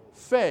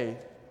 Faith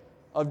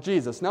of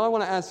Jesus. Now I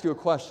want to ask you a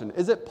question.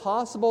 Is it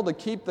possible to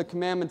keep the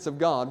commandments of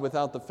God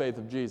without the faith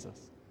of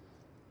Jesus?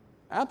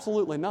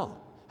 Absolutely not.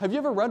 Have you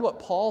ever read what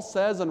Paul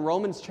says in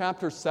Romans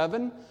chapter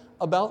 7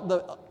 about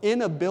the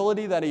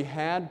inability that he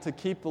had to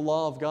keep the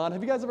law of God?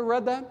 Have you guys ever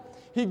read that?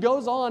 He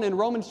goes on in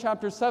Romans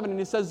chapter 7 and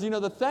he says,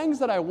 the things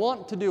that I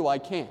want to do, I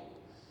can't.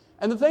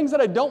 And the things that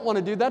I don't want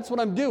to do, that's what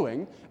I'm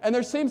doing. And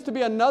there seems to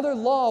be another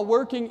law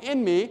working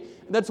in me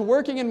that's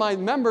working in my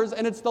members,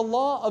 and it's the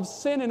law of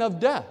sin and of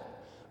death.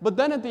 But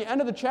then at the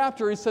end of the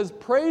chapter, he says,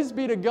 praise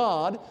be to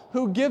God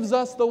who gives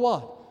us the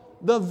what?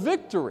 The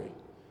victory.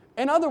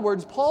 In other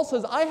words, Paul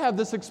says, I have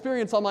this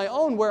experience on my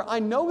own where I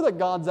know that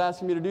God's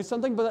asking me to do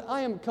something, but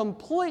I am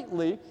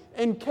completely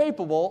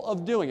incapable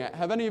of doing it.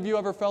 Have any of you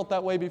ever felt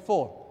that way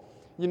before?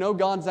 You know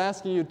God's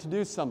asking you to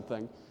do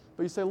something,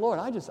 but you say, Lord,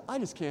 I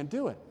just can't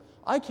do it.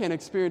 I can't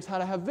experience how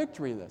to have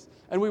victory in this.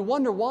 And we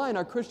wonder why in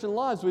our Christian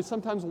lives we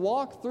sometimes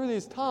walk through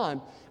these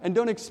times and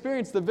don't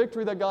experience the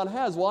victory that God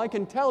has. Well, I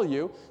can tell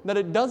you that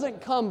it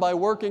doesn't come by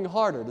working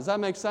harder. Does that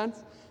make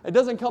sense? It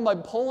doesn't come by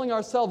pulling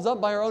ourselves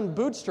up by our own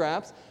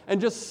bootstraps and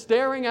just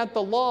staring at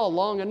the law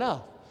long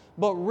enough.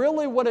 But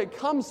really what it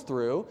comes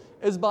through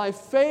is by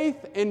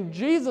faith in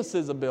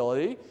Jesus'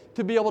 ability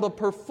to be able to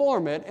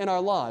perform it in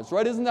our lives,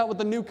 right? Isn't that what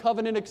the new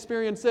covenant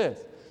experience is?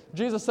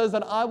 Jesus says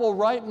that I will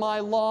write my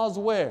laws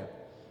where?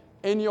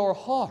 In your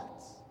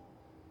hearts.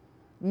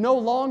 No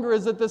longer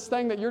is it this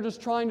thing that you're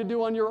just trying to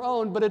do on your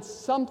own, but it's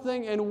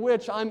something in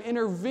which I'm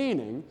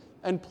intervening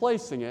and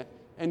placing it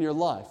in your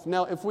life.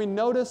 Now, if we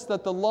notice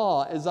that the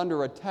law is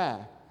under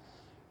attack,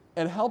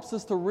 it helps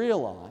us to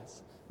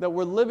realize that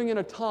we're living in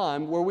a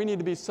time where we need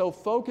to be so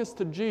focused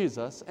to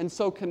Jesus and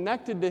so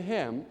connected to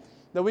Him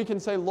that we can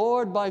say,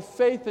 Lord, by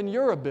faith in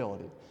your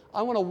ability,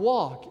 I want to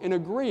walk in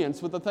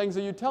agreement with the things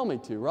that you tell me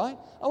to, right?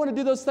 I want to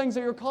do those things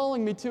that you're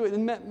calling me to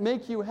and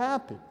make you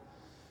happy.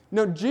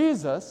 Now,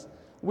 Jesus,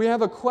 we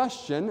have a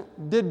question.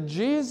 Did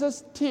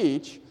Jesus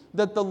teach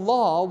that the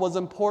law was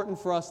important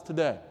for us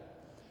today?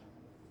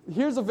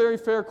 Here's a very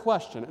fair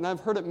question, and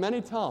I've heard it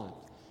many times.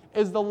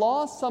 Is the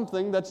law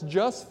something that's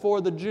just for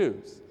the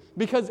Jews?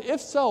 Because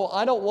if so,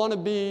 I don't want to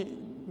be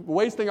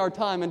wasting our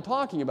time in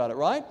talking about it,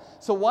 right?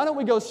 So why don't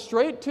we go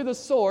straight to the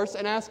source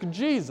and ask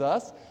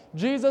Jesus,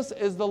 Jesus,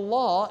 is the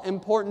law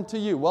important to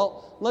you?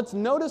 Well, let's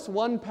notice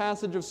one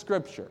passage of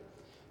Scripture.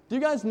 Do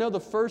you guys know the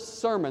first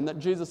sermon that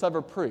Jesus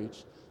ever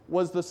preached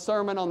was the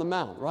Sermon on the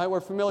Mount, right? We're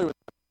familiar with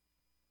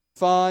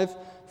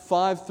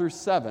 5 through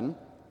 7.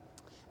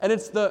 And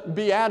it's the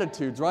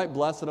Beatitudes, right?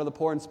 Blessed are the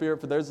poor in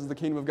spirit, for theirs is the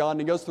kingdom of God. And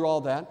he goes through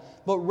all that.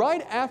 But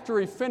right after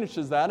he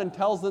finishes that and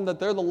tells them that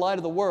they're the light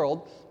of the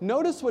world,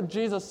 notice what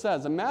Jesus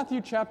says in Matthew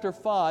chapter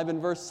 5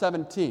 and verse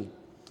 17.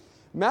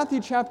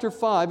 Matthew chapter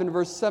 5 and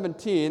verse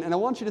 17, and I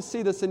want you to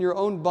see this in your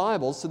own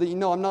Bible so that you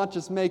know I'm not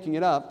just making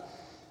it up.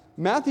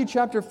 Matthew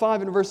chapter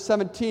 5 and verse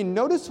 17,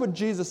 notice what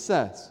Jesus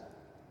says.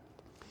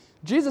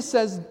 Jesus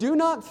says, do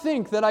not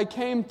think that I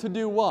came to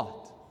do what?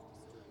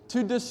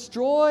 To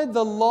destroy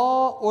the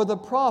law or the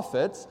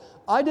prophets.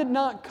 I did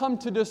not come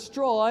to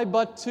destroy,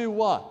 but to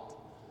what?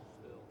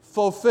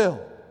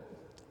 Fulfill.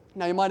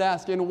 Now you might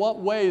ask, in what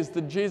ways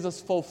did Jesus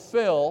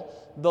fulfill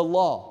the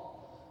law?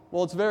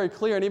 Well, it's very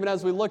clear, and even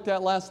as we looked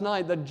at last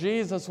night, that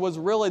Jesus was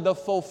really the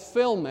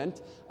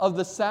fulfillment of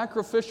the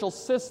sacrificial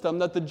system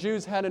that the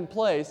Jews had in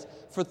place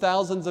for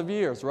thousands of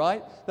years,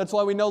 right? That's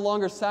why we no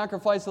longer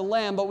sacrifice a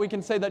lamb, but we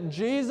can say that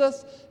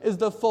Jesus is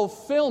the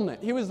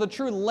fulfillment. He was the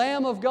true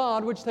Lamb of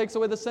God, which takes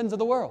away the sins of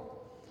the world.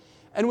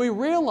 And we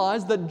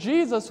realize that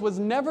Jesus was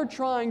never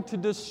trying to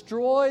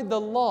destroy the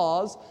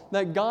laws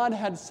that God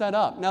had set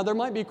up. Now, there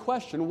might be a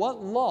question,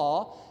 what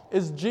law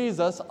is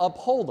Jesus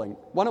upholding?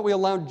 Why don't we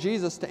allow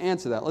Jesus to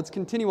answer that? Let's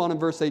continue on in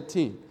verse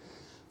 18.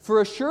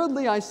 For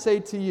assuredly I say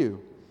to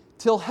you,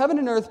 till heaven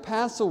and earth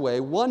pass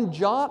away, one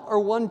jot or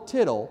one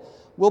tittle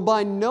will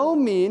by no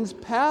means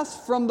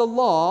pass from the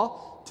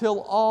law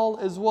till all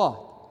is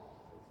what?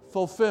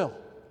 Fulfilled.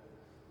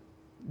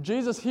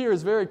 Jesus here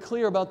is very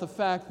clear about the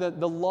fact that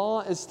the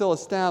law is still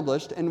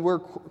established, and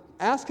we're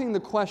asking the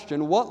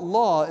question, what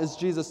law is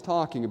Jesus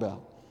talking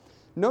about?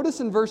 Notice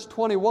in verse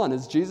 21,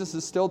 as Jesus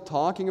is still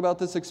talking about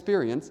this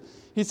experience,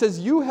 he says,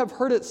 you have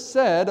heard it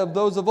said of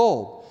those of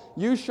old,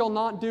 you shall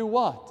not do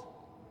what?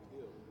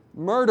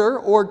 Murder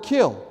or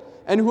kill.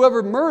 And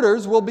whoever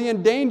murders will be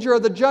in danger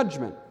of the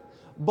judgment.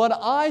 But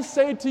I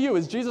say to you,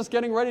 is Jesus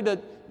getting ready to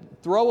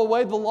throw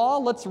away the law?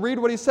 Let's read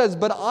what he says.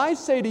 But I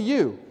say to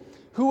you,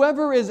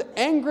 whoever is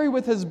angry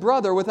with his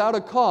brother without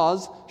a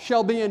cause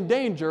shall be in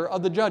danger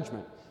of the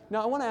judgment.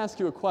 Now, I want to ask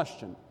you a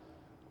question.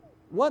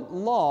 What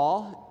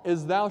law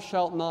is thou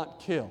shalt not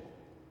kill?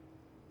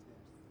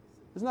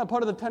 Isn't that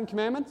part of the 10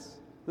 Commandments?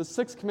 The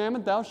 6th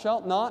commandment, thou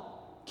shalt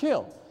not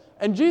kill.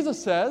 And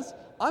Jesus says,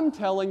 I'm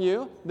telling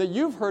you that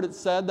you've heard it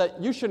said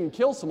that you shouldn't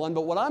kill someone,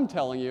 but what I'm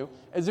telling you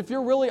is if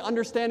you're really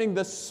understanding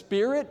the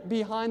spirit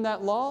behind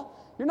that law,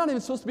 you're not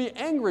even supposed to be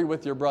angry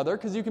with your brother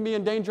because you can be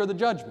in danger of the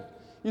judgment.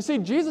 You see,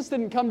 Jesus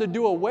didn't come to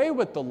do away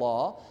with the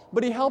law,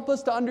 but he helped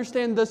us to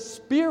understand the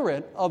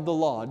spirit of the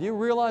law. Do you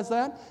realize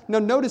that? Now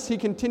notice he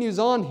continues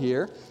on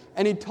here,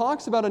 and he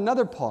talks about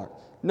another part.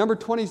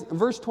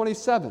 Verse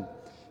 27.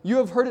 You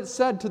have heard it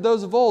said to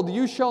those of old,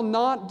 you shall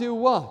not do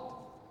what?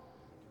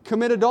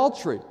 Commit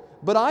adultery.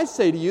 But I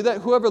say to you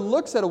that whoever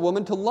looks at a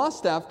woman to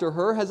lust after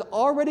her has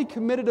already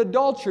committed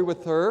adultery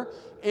with her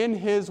in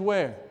his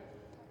where?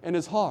 In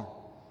his heart.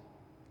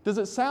 Does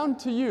it sound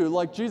to you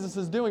like Jesus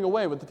is doing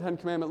away with the 10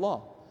 Commandment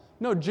law?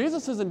 No,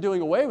 Jesus isn't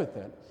doing away with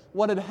it.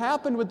 What had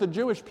happened with the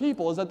Jewish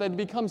people is that they'd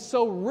become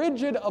so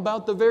rigid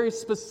about the very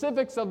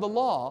specifics of the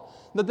law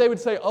that they would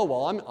say, oh,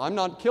 well, I'm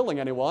not killing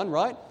anyone,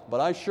 right? But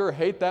I sure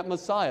hate that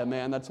Messiah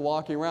man that's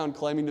walking around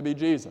claiming to be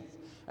Jesus.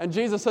 And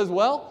Jesus says,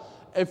 well,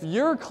 if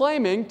you're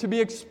claiming to be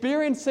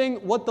experiencing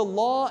what the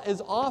law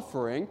is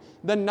offering,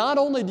 then not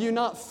only do you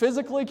not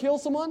physically kill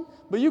someone,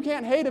 but you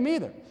can't hate him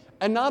either.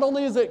 And not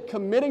only is it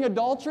committing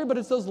adultery, but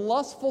it's those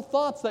lustful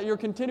thoughts that you're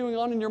continuing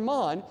on in your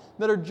mind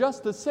that are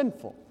just as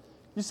sinful.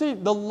 You see,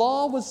 the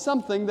law was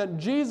something that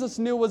Jesus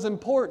knew was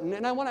important.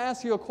 And I want to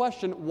ask you a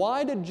question.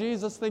 Why did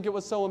Jesus think it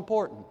was so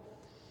important?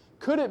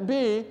 Could it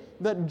be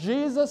that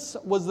Jesus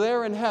was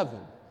there in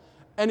heaven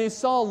and he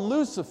saw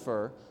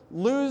Lucifer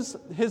lose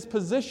his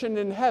position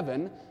in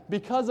heaven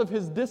because of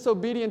his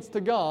disobedience to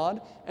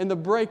God and the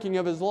breaking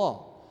of his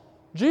law.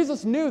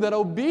 Jesus knew that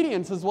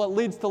obedience is what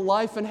leads to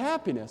life and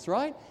happiness,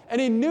 right?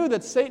 And he knew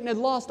that Satan had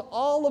lost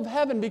all of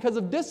heaven because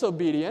of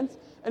disobedience.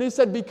 And he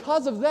said,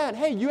 because of that,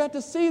 hey, you have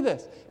to see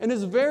this. In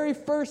his very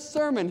first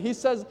sermon, he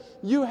says,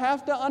 you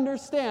have to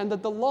understand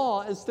that the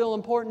law is still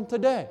important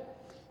today.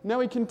 Now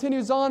he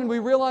continues on, and we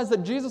realize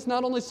that Jesus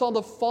not only saw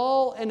the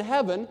fall in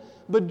heaven,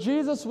 but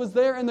Jesus was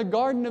there in the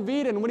Garden of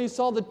Eden when he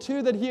saw the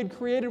two that he had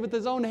created with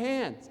his own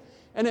hands.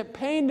 And it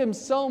pained him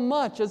so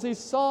much as he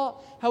saw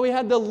how he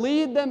had to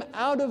lead them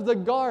out of the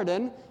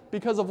garden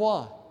because of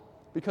what?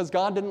 Because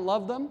God didn't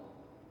love them?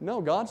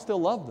 No, God still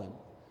loved them.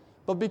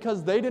 But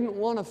because they didn't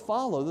want to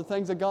follow the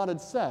things that God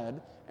had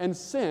said, and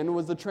sin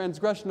was the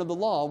transgression of the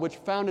law which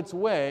found its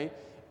way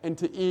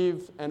into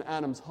Eve and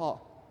Adam's heart.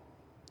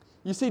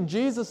 You see,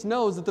 Jesus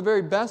knows that the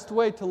very best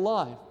way to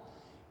life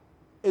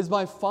is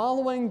by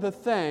following the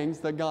things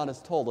that God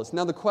has told us.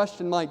 Now the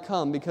question might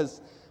come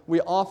because we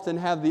often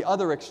have the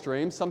other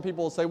extreme. Some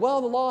people will say, well,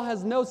 the law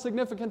has no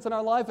significance in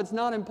our life, it's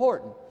not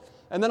important.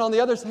 And then on the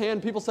other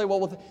hand, people say,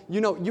 well,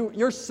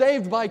 you're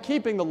saved by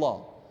keeping the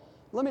law.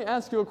 Let me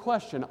ask you a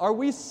question. Are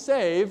we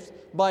saved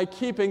by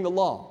keeping the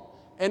law?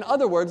 In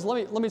other words,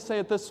 let me say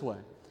it this way.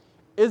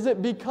 Is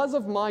it because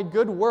of my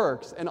good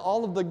works and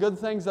all of the good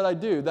things that I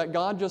do that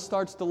God just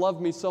starts to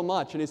love me so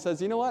much and he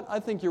says, you know what, I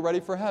think you're ready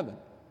for heaven?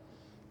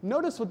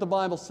 Notice what the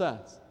Bible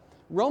says.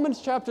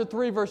 Romans chapter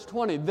 3, verse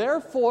 20.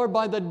 Therefore,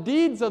 by the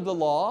deeds of the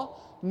law,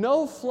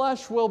 no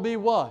flesh will be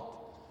what?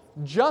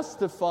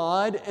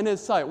 Justified in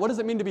his sight. What does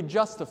it mean to be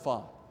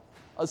justified?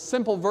 A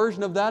simple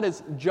version of that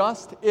is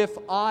just if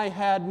I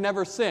had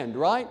never sinned,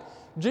 right?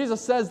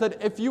 Jesus says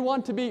that if you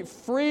want to be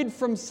freed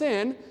from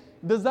sin,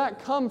 does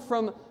that come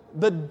from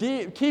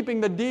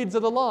keeping the deeds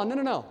of the law?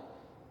 No.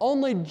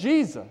 Only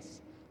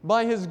Jesus,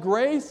 by his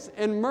grace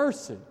and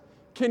mercy,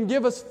 can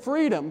give us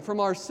freedom from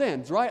our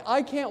sins, right?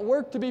 I can't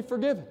work to be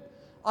forgiven.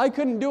 I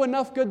couldn't do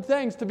enough good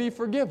things to be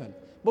forgiven.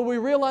 But we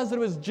realize that it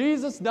was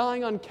Jesus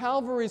dying on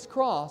Calvary's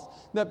cross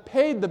that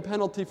paid the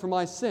penalty for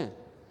my sin.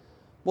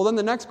 Well, then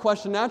the next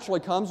question naturally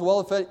comes,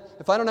 well,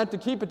 if I don't have to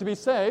keep it to be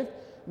saved,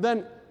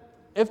 then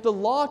if the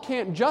law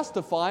can't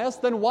justify us,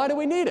 then why do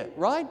we need it,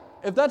 right?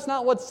 If that's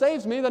not what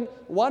saves me, then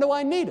why do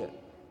I need it?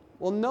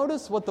 Well,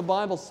 notice what the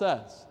Bible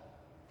says.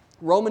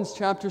 Romans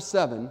chapter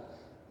 7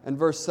 and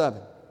verse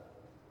 7.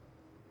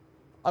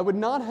 I would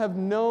not have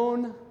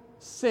known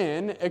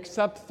sin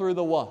except through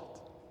the what?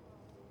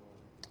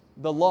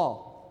 The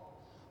law.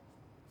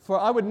 For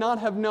I would not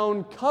have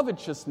known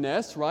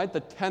covetousness, right,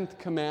 the 10th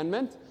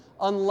commandment,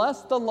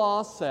 unless the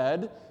law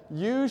said,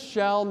 you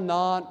shall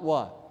not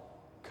what?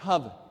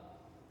 Covet.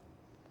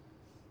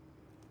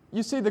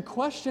 You see, the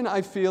question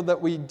I feel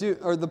that we do,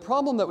 or the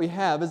problem that we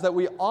have, is that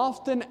we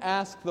often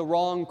ask the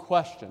wrong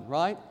question,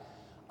 right?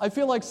 I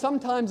feel like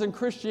sometimes in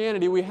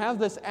Christianity we have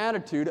this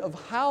attitude of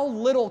how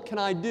little can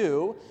I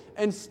do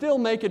and still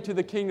make it to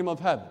the kingdom of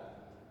heaven?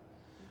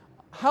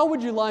 How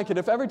would you like it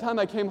if every time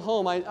I came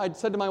home I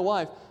said to my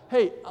wife,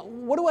 hey,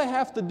 what do I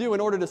have to do in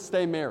order to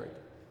stay married?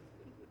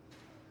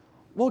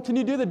 Well, can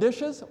you do the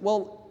dishes?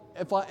 Well,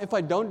 if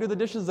I don't do the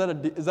dishes,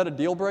 is that a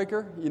deal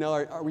breaker? You know,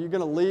 are you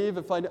going to leave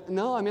if I...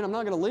 No, I mean, I'm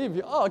not going to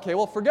leave. Oh, okay,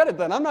 well, forget it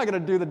then. I'm not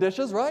going to do the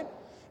dishes, right?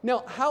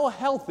 Now, how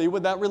healthy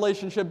would that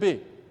relationship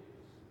be?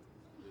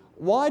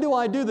 Why do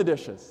I do the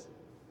dishes?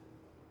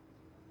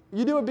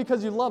 You do it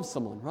because you love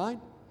someone, right?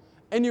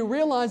 And you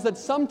realize that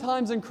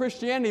sometimes in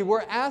Christianity,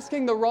 we're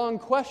asking the wrong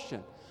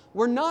question.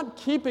 We're not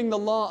keeping the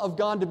law of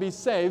God to be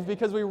saved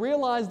because we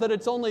realize that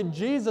it's only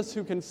Jesus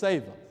who can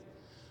save us.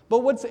 But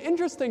what's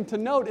interesting to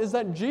note is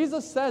that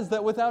Jesus says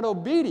that without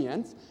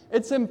obedience,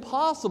 it's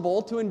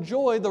impossible to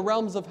enjoy the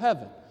realms of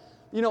heaven.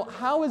 You know,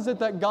 how is it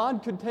that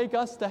God could take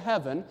us to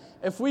heaven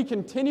if we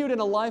continued in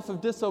a life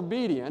of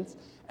disobedience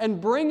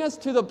and bring us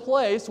to the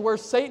place where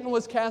Satan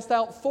was cast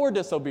out for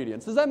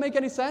disobedience? Does that make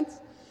any sense?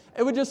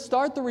 It would just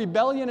start the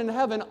rebellion in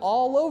heaven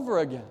all over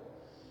again.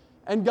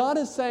 And God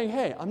is saying,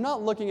 hey, I'm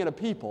not looking at a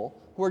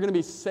people who are going to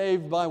be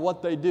saved by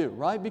what they do,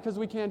 right? Because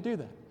we can't do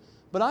that.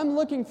 But I'm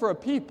looking for a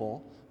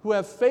people who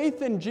have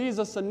faith in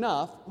Jesus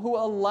enough, who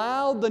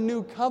allow the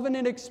new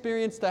covenant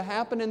experience to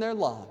happen in their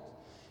lives,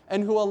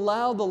 and who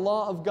allow the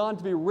law of God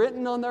to be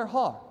written on their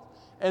heart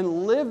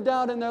and lived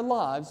out in their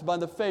lives by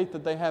the faith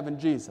that they have in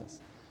Jesus.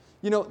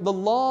 You know, the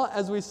law,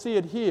 as we see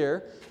it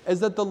here, is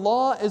that the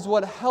law is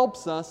what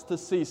helps us to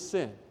see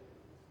sin.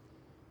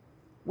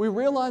 We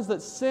realize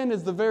that sin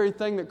is the very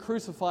thing that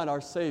crucified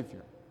our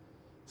Savior.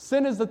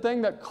 Sin is the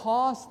thing that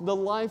cost the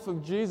life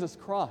of Jesus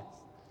Christ.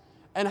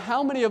 And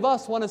how many of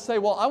us want to say,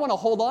 well, I want to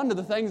hold on to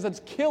the things that's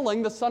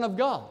killing the Son of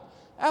God?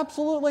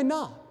 Absolutely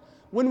not.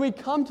 When we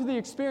come to the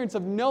experience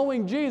of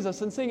knowing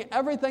Jesus and seeing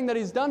everything that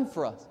He's done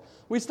for us,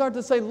 we start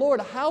to say, Lord,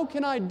 how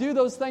can I do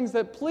those things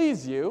that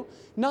please you?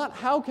 Not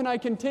how can I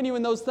continue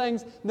in those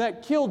things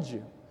that killed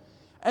you?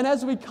 And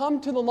as we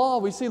come to the law,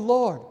 we see,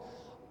 Lord,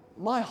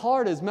 my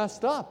heart is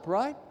messed up,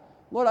 right?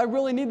 Lord, I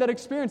really need that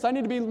experience. I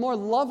need to be more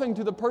loving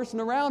to the person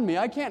around me.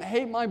 I can't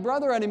hate my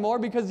brother anymore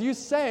because you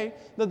say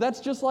that that's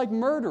just like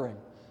murdering.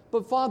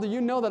 But Father,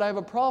 you know that I have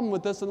a problem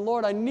with this, and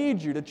Lord, I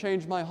need you to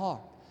change my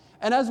heart.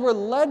 And as we're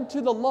led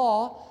to the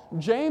law,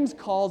 James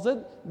calls it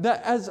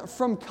that as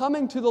from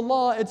coming to the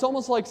law, it's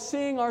almost like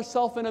seeing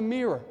ourselves in a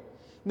mirror.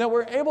 That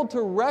we're able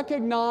to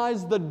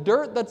recognize the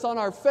dirt that's on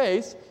our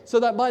face so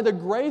that by the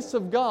grace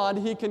of God,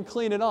 He can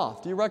clean it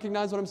off. Do you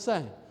recognize what I'm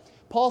saying?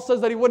 Paul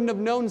says that he wouldn't have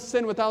known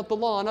sin without the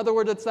law. In other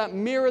words, it's that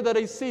mirror that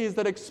he sees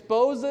that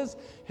exposes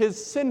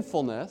his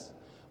sinfulness.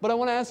 But I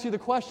want to ask you the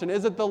question,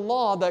 is it the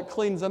law that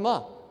cleans him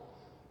up?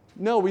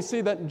 No, we see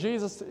that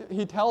Jesus,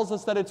 He tells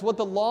us that it's what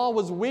the law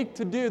was weak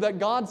to do, that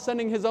God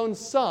sending His own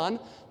Son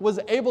was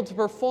able to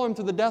perform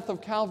through the death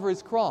of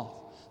Calvary's cross.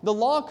 The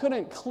law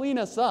couldn't clean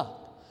us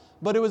up,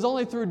 but it was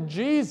only through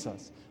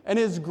Jesus and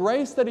His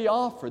grace that He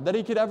offered that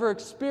He could ever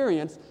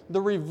experience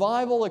the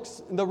revival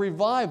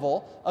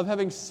of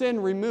having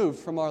sin removed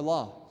from our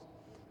lives.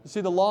 You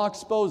see, the law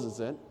exposes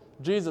it.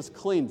 Jesus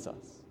cleans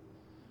us.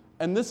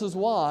 And this is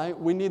why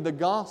we need the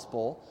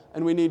gospel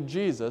and we need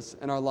Jesus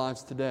in our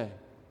lives today.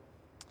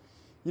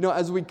 You know,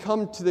 as we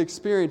come to the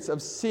experience of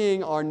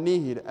seeing our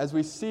need, as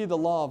we see the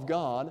law of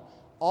God,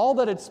 all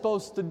that it's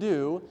supposed to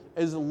do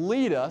is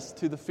lead us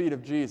to the feet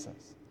of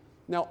Jesus.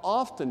 Now,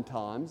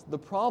 oftentimes, the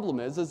problem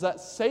is that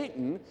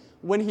Satan,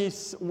 when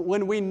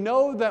we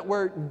know that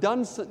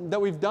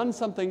we've done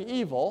something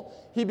evil,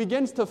 he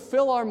begins to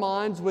fill our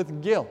minds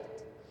with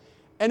guilt.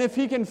 And if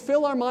he can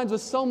fill our minds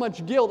with so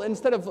much guilt,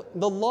 instead of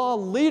the law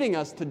leading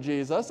us to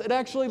Jesus, it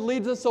actually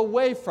leads us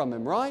away from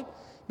Him, right?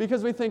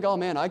 Because we think, oh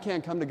man, I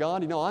can't come to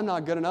God. You know, I'm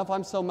not good enough.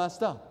 I'm so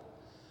messed up.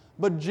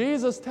 But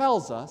Jesus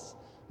tells us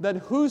that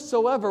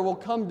whosoever will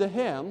come to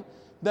Him,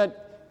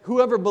 that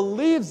whoever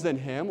believes in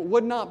Him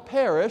would not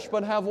perish,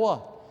 but have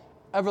what?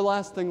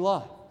 Everlasting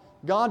life.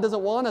 God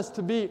doesn't want us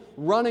to be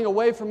running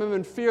away from Him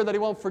in fear that He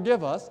won't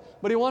forgive us,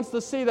 but He wants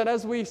to see that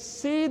as we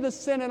see the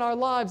sin in our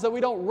lives, that we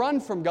don't run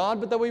from God,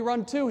 but that we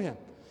run to Him.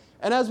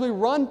 And as we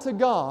run to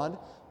God,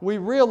 we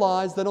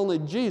realize that only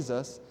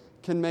Jesus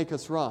can make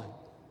us right.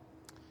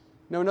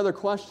 Now, another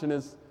question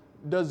is,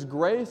 does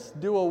grace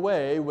do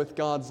away with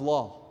God's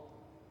law?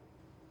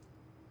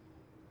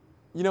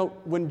 You know,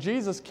 when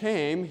Jesus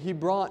came, He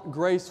brought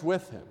grace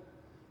with Him.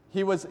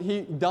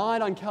 He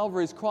died on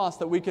Calvary's cross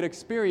that we could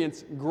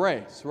experience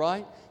grace,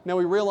 right? Now,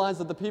 we realize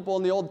that the people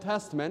in the Old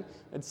Testament,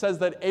 it says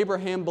that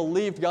Abraham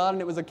believed God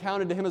and it was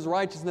accounted to him as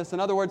righteousness. In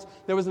other words,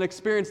 there was an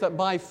experience that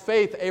by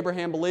faith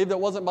Abraham believed. It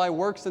wasn't by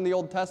works in the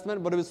Old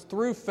Testament, but it was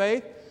through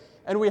faith.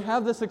 And we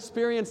have this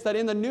experience that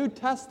in the New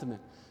Testament,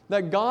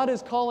 that God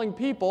is calling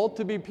people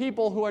to be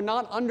people who are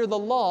not under the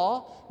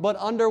law, but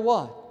under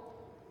what?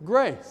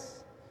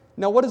 Grace.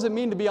 Now, what does it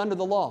mean to be under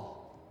the law?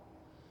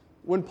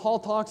 When Paul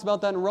talks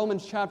about that in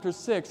Romans chapter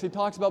 6, he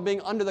talks about being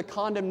under the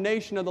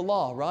condemnation of the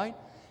law, right?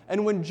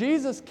 And when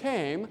Jesus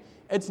came,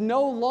 it's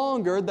no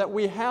longer that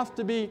we have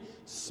to be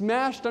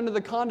smashed under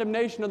the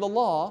condemnation of the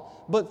law,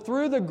 but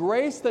through the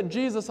grace that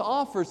Jesus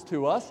offers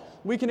to us,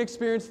 we can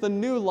experience the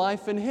new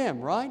life in Him,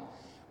 right?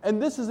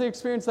 And this is the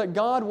experience that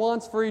God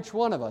wants for each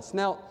one of us.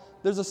 Now,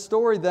 there's a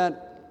story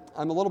that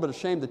I'm a little bit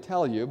ashamed to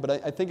tell you,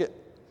 but I think it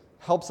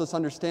helps us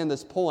understand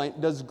this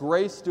point. Does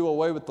grace do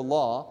away with the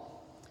law?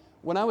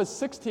 When I was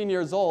 16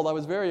 years old, I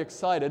was very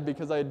excited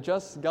because I had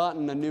just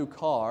gotten a new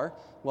car.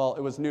 Well,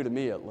 it was new to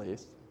me at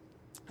least.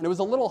 And it was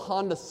a little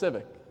Honda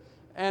Civic.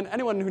 And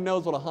anyone who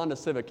knows what a Honda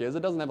Civic is, it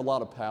doesn't have a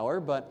lot of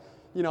power, but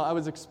you know, I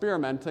was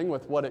experimenting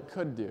with what it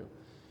could do.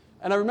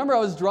 And I remember I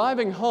was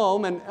driving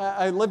home, and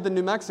I lived in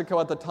New Mexico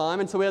at the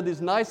time, and so we had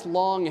these nice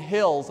long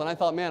hills, and I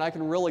thought, man, I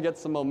can really get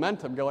some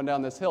momentum going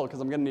down this hill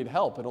because I'm going to need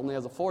help. It only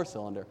has a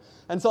 4-cylinder.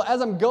 And so as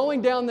I'm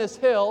going down this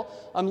hill,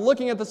 I'm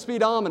looking at the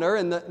speedometer,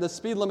 and the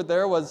speed limit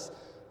there was,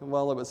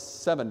 well, it was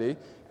 70.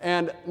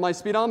 And my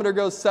speedometer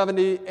goes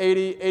 70,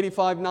 80,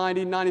 85,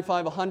 90,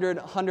 95, 100,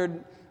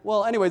 100.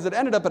 Well, anyways, it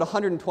ended up at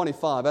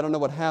 125. I don't know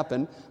what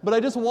happened, but I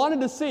just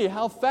wanted to see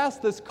how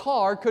fast this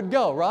car could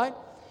go, right?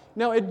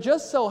 Now, it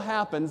just so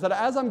happens that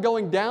as I'm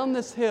going down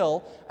this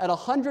hill at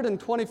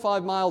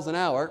 125 miles an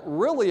hour,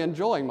 really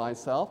enjoying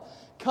myself,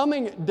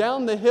 coming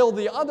down the hill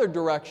the other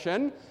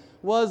direction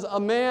was a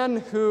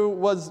man who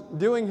was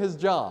doing his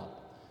job,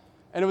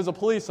 and it was a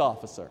police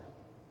officer.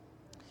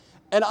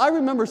 And I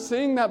remember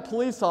seeing that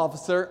police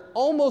officer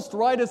almost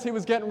right as he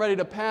was getting ready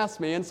to pass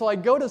me, and so I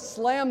go to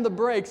slam the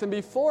brakes, and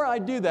before I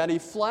do that, he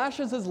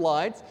flashes his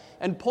lights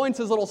and points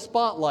his little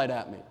spotlight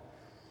at me.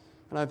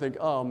 And I think,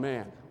 oh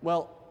man,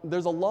 well,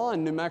 there's a law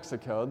in New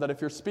Mexico that if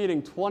you're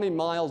speeding 20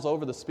 miles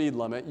over the speed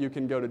limit, you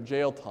can go to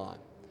jail time.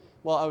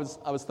 Well,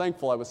 I was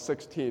thankful I was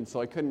 16, so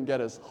I couldn't get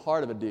as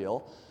hard of a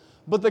deal.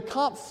 But the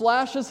cop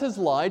flashes his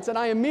lights, and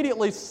I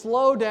immediately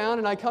slow down,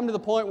 and I come to the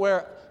point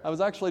where I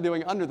was actually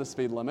doing under the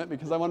speed limit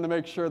because I wanted to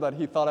make sure that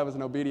he thought I was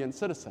an obedient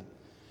citizen.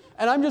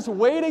 And I'm just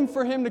waiting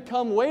for him to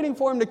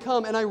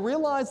come, and I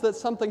realize that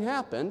something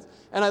happened,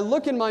 and I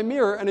look in my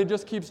mirror, and he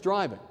just keeps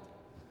driving.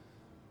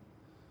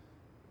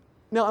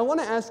 Now, I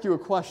want to ask you a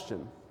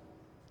question.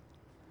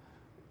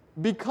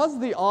 Because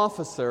the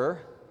officer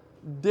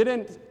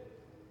didn't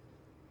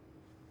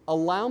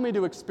allow me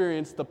to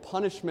experience the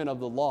punishment of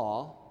the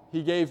law.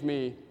 He gave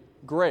me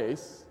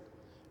grace.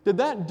 Did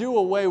that do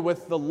away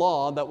with the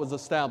law that was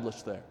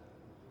established there?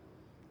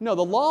 No,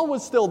 the law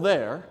was still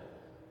there.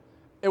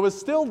 It was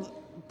still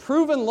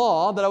proven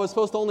law that I was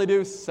supposed to only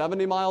do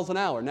 70 miles an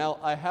hour. Now,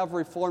 I have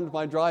reformed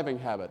my driving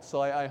habits,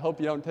 so I hope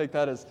you don't take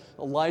that as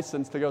a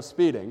license to go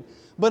speeding.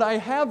 But I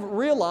have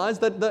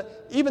realized that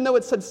even though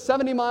it said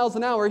 70 miles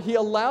an hour, He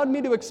allowed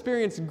me to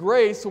experience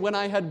grace when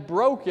I had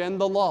broken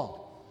the law.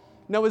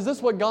 Now, is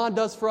this what God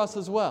does for us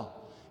as well?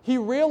 He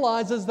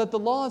realizes that the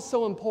law is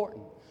so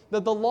important,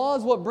 that the law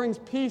is what brings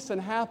peace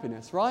and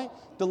happiness, right?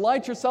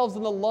 Delight yourselves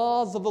in the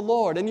laws of the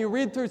Lord. And you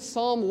read through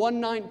Psalm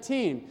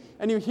 119,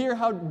 and you hear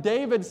how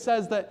David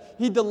says that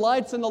he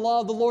delights in the law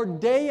of the Lord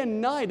day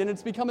and night, and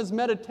it's become his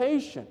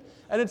meditation,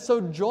 and it's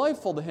so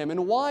joyful to him.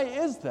 And why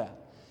is that?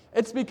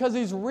 It's because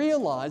he's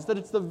realized that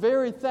it's the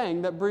very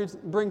thing that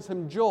brings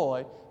him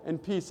joy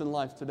and peace in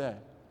life today.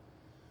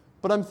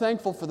 But I'm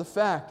thankful for the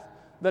fact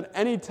that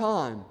any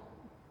time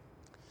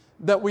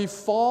that we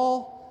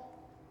fall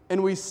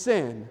and we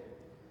sin,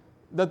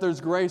 that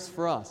there's grace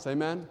for us.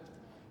 Amen?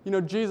 You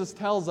know, Jesus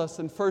tells us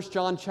in 1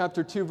 John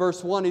chapter 2,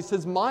 verse 1, He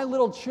says, "My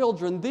little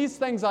children, these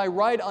things I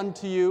write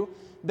unto you,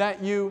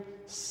 that you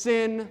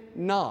sin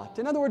not."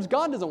 In other words,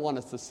 God doesn't want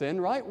us to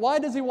sin, right? Why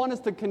does He want us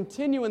to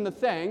continue in the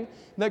thing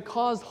that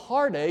caused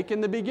heartache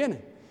in the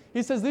beginning?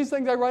 He says, "These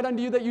things I write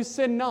unto you, that you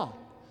sin not.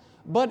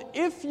 But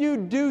if you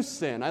do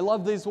sin," I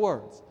love these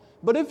words,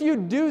 "but if you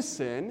do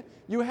sin,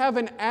 you have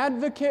an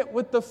advocate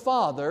with the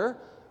Father,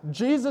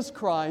 Jesus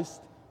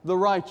Christ, the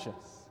righteous."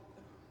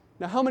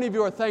 Now, how many of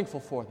you are thankful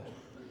for that?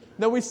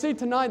 That we see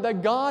tonight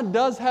that God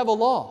does have a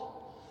law,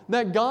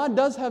 that God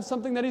does have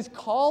something that He's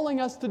calling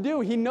us to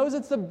do. He knows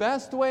it's the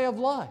best way of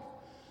life.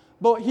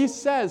 But He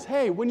says,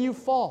 hey, when you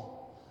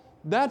fall,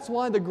 that's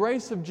why the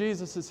grace of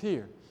Jesus is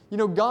here. You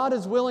know, God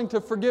is willing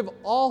to forgive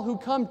all who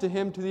come to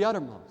Him to the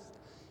uttermost.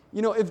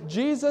 You know,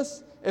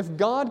 if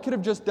God could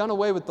have just done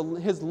away with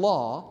His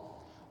law,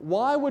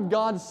 why would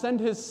God send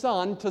His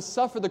Son to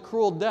suffer the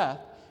cruel death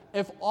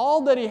if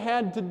all that He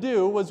had to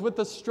do was, with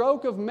the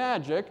stroke of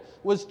magic,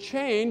 was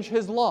change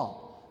His law?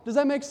 Does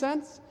that make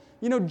sense?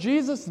 You know,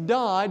 Jesus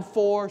died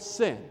for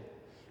sin.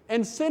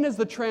 And sin is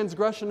the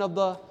transgression of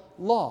the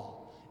law.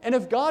 And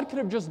if God could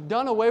have just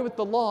done away with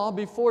the law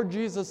before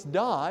Jesus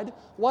died,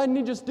 why didn't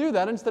He just do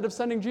that instead of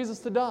sending Jesus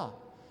to die?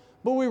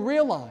 But we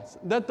realize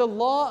that the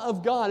law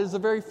of God is the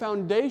very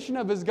foundation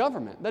of His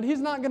government, that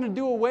He's not going to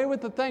do away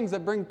with the things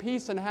that bring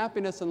peace and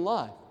happiness in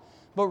life.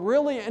 But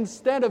really,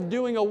 instead of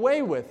doing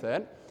away with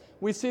it,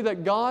 we see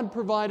that God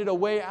provided a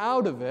way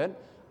out of it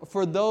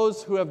for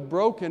those who have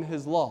broken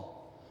His law.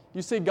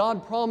 You see,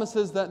 God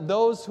promises that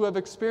those who have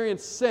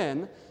experienced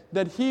sin,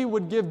 that He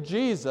would give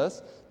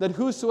Jesus, that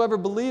whosoever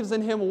believes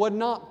in Him would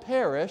not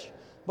perish,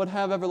 but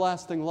have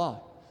everlasting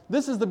life.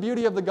 This is the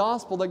beauty of the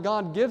gospel that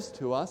God gives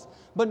to us.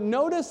 But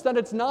notice that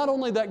it's not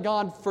only that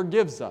God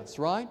forgives us,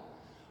 right?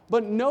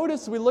 But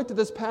notice, we looked at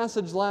this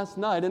passage last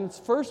night, and it's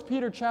 1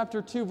 Peter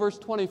chapter 2, verse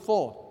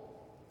 24.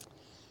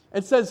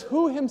 It says,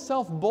 "Who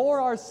Himself bore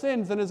our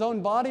sins in His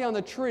own body on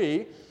the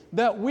tree,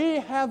 that we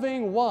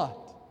having" what?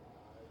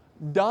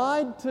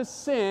 "Died to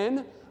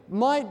sin,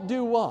 might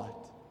do" what?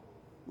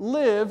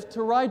 "Live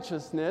to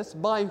righteousness,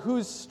 by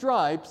whose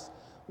stripes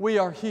we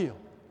are healed."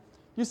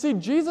 You see,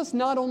 Jesus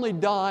not only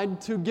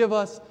died to give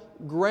us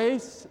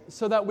grace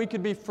so that we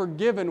could be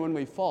forgiven when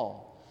we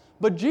fall,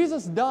 but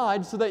Jesus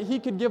died so that He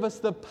could give us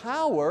the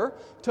power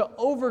to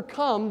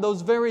overcome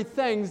those very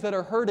things that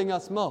are hurting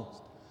us most.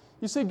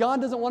 You see, God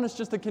doesn't want us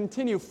just to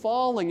continue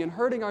falling and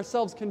hurting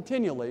ourselves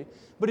continually,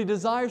 but He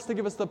desires to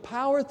give us the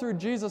power through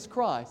Jesus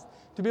Christ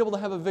to be able to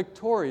have a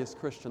victorious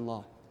Christian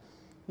life.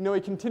 You know,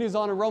 He continues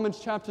on in Romans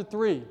chapter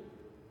 3,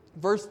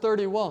 verse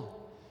 31.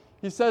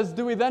 He says,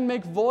 "Do we then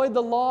make void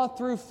the law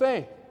through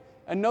faith?"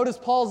 And notice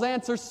Paul's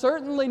answer,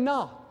 "Certainly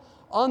not.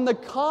 On the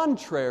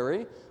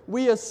contrary,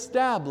 we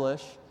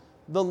establish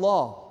the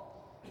law."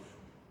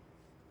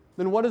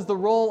 Then what is the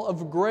role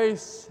of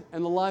grace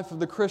in the life of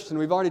the Christian?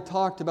 We've already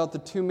talked about the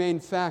two main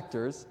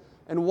factors.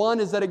 And one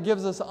is that it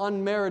gives us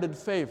unmerited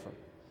favor.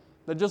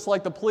 That just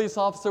like the police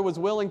officer was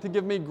willing to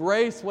give me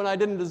grace when I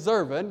didn't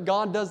deserve it,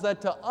 God does that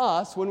to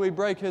us when we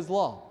break His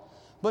law.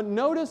 But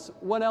notice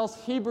what else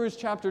Hebrews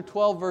chapter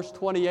 12, verse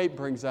 28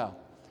 brings out.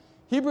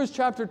 Hebrews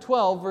chapter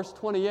 12, verse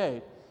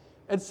 28.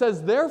 It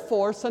says,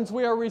 "Therefore, since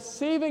we are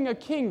receiving a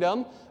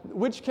kingdom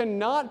which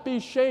cannot be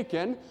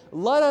shaken,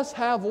 let us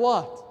have"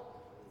 what?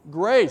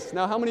 Grace.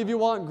 Now, how many of you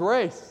want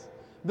grace?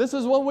 This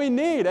is what we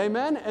need,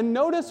 amen? And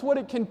notice what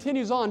it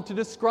continues on to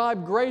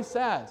describe grace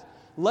as.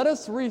 Let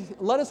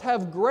us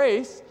have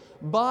grace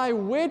by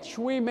which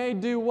we may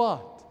do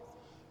what?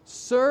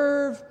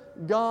 Serve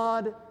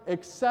God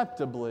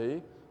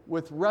acceptably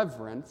with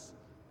reverence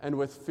and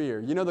with fear.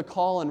 You know, the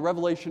call in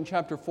Revelation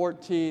chapter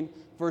 14,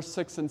 verse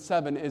 6 and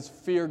 7 is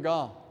fear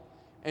God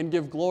and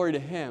give glory to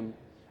Him.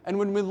 And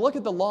when we look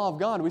at the law of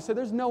God, we say,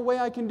 there's no way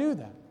I can do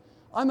that.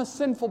 I'm a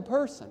sinful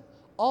person.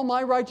 all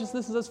my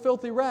righteousness is as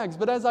filthy rags.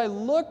 But as I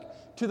look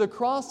to the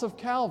cross of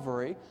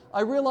Calvary,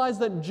 I realize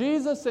that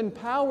Jesus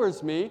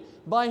empowers me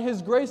by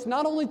His grace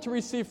not only to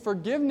receive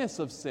forgiveness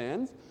of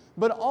sins,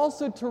 but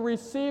also to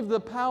receive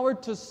the power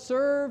to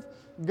serve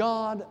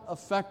God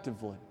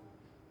acceptably.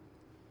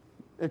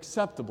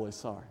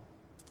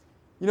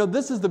 You know,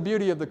 this is the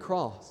beauty of the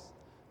cross.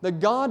 That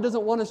God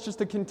doesn't want us just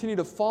to continue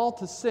to fall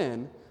to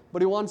sin,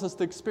 but He wants us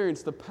to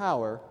experience the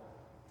power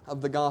of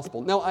the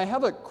gospel. Now, I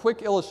have a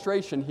quick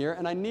illustration here,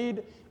 and I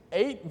need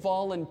 8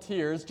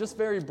 volunteers, just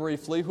very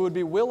briefly, who would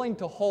be willing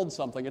to hold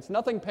something. It's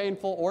nothing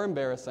painful or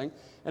embarrassing,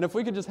 and if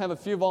we could just have a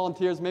few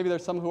volunteers, maybe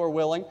there's some who are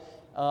willing,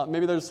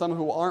 maybe there's some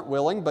who aren't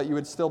willing, but you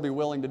would still be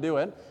willing to do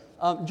it,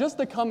 just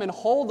to come and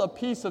hold a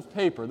piece of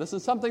paper. This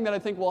is something that I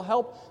think will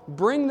help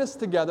bring this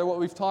together, what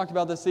we've talked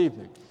about this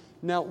evening.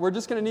 Now, we're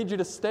just going to need you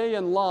to stay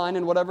in line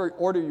in whatever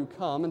order you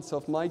come, and so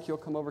if Mike, you'll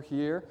come over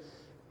here.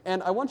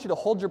 And I want you to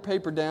hold your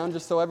paper down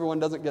just so everyone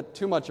doesn't get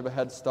too much of a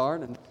head start.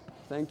 And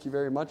thank you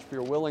very much for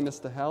your willingness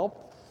to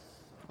help.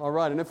 All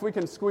right, and if we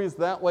can squeeze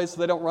that way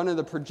so they don't run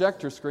into the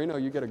projector screen. Oh,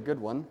 you get a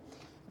good one.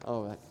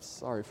 Oh,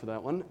 sorry for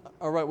that one.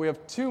 All right, we have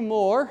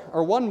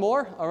one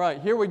more. All right,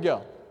 here we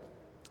go.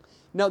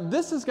 Now,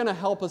 this is going to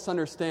help us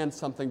understand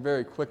something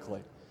very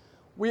quickly.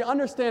 We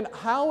understand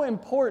how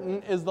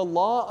important is the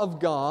law of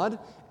God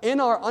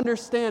in our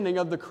understanding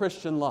of the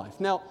Christian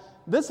life. Now,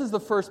 this is the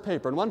first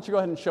paper, and why don't you go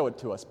ahead and show it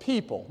to us.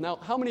 People. Now,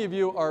 how many of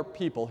you are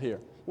people here?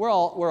 We're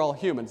all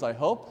humans, I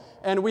hope.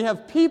 And we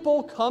have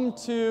people come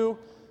to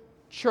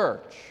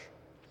church.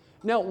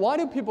 Now, why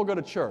do people go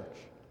to church?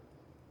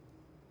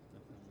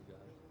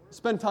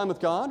 Spend time with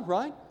God,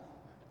 right?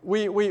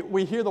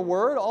 We hear the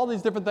Word, all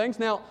these different things.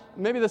 Now,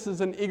 maybe this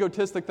is an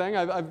egotistic thing.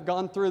 I've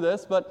gone through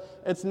this,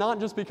 but it's not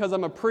just because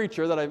I'm a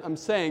preacher that I'm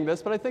saying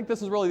this, but I think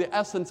this is really the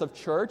essence of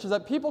church, is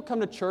that people come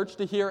to church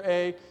to hear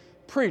a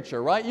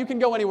preacher, right? You can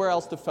go anywhere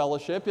else to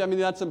fellowship. I mean,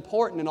 that's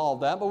important and all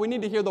of that, but we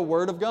need to hear the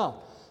Word of God.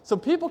 So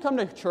people come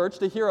to church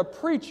to hear a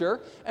preacher,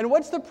 and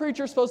what's the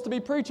preacher supposed to be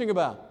preaching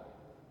about?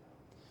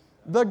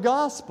 The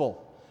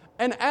gospel.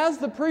 And as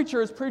the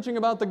preacher is preaching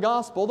about the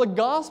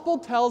gospel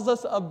tells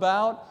us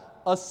about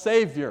a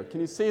Savior.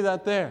 Can you see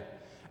that there?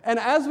 And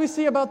as we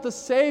see about the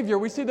Savior,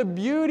 we see the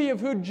beauty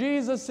of who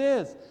Jesus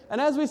is. And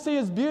as we see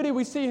His beauty,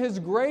 we see His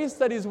grace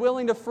that He's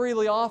willing to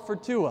freely offer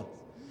to us.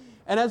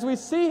 And as we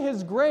see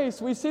His grace,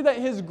 we see that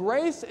His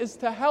grace is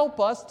to help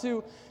us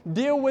to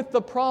deal with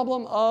the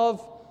problem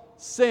of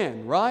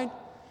sin, right?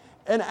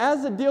 And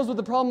as it deals with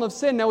the problem of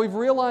sin, now we've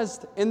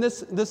realized in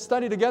this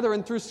study together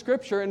and through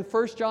Scripture in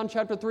 1 John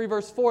chapter 3,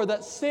 verse 4,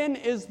 that sin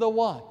is the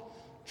what?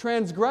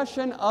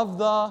 Transgression of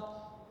the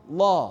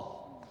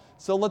law.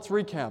 So let's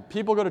recap.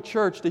 People go to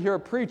church to hear a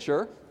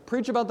preacher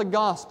preach about the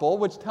gospel,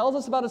 which tells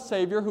us about a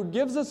Savior who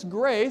gives us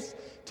grace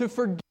to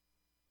forgive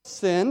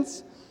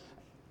sins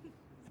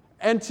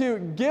and to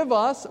give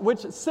us, which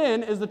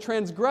sin is the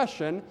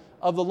transgression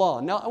of the law.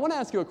 Now, I want to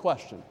ask you a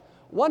question.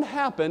 What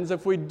happens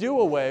if we do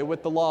away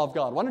with the law of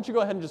God? Why don't you go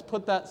ahead and just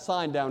put that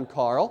sign down,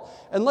 Carl,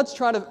 and let's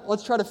try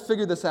to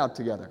figure this out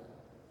together.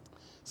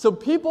 So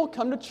people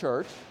come to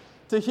church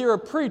to hear a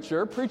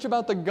preacher preach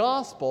about the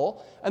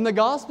gospel, and the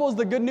gospel is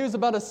the good news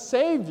about a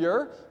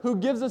Savior who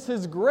gives us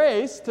His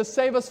grace to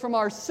save us from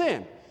our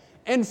sin.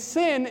 And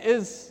sin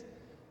is,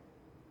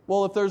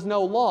 well, if there's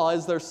no law,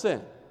 is there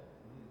sin?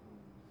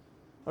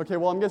 Okay,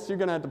 well, I guess you're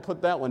going to have to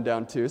put that one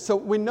down too. So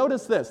we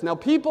notice this. Now,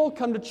 people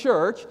come to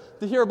church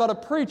to hear about a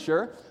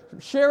preacher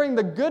sharing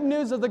the good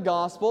news of the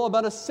gospel,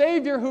 about a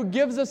Savior who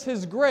gives us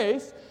His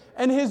grace,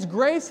 and His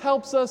grace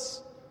helps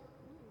us.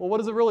 Well, what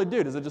does it really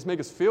do? Does it just make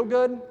us feel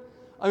good?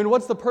 I mean,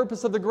 what's the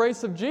purpose of the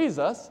grace of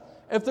Jesus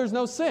if there's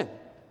no sin?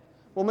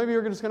 Well, maybe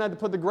you're just going to have to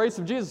put the grace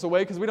of Jesus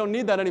away because we don't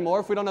need that anymore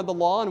if we don't have the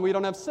law and we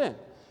don't have sin.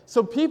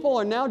 So people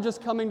are now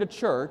just coming to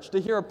church to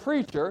hear a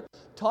preacher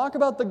talk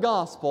about the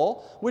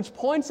gospel, which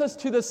points us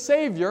to the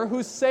Savior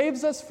who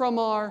saves us from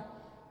our,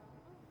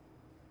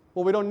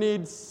 well, we don't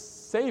need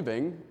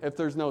saving if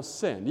there's no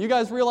sin. You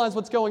guys realize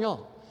what's going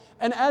on?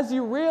 And as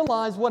you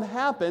realize what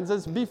happens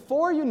is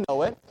before you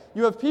know it,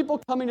 you have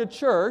people coming to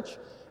church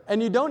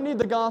and you don't need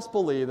the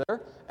gospel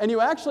either, and you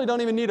actually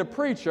don't even need a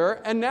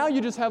preacher, and now you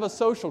just have a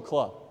social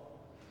club.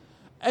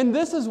 And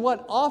this is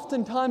what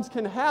oftentimes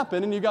can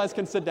happen, and you guys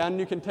can sit down and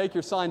you can take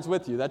your signs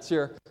with you. That's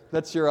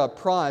your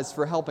prize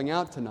for helping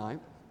out tonight.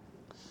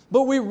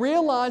 But we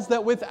realize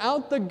that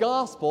without the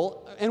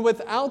gospel and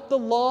without the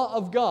law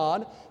of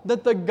God,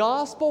 that the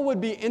gospel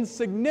would be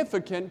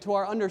insignificant to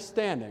our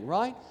understanding,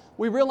 right?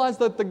 We realize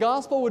that the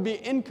gospel would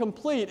be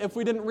incomplete if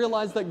we didn't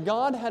realize that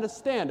God had a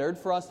standard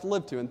for us to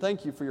live to, and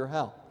thank you for your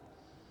help.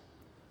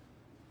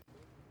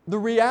 The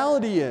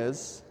reality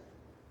is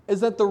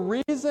that the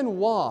reason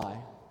why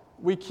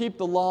we keep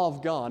the law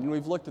of God, and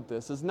we've looked at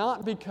this, is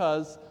not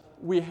because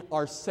we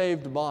are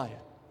saved by it.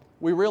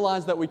 We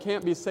realize that we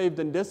can't be saved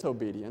in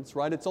disobedience,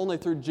 right? It's only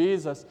through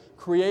Jesus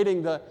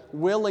creating the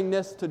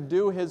willingness to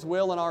do His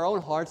will in our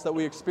own hearts that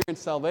we experience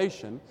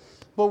salvation.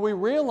 But we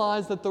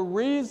realize that the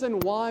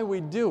reason why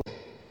we do it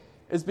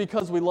is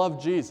because we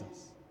love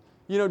Jesus.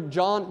 You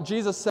know,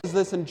 Jesus says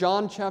this in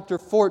John chapter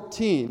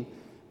 14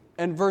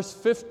 and verse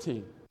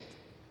 15.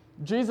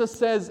 Jesus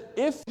says,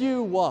 if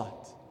you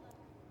what?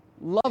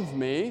 Love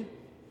me,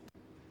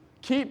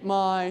 keep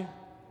my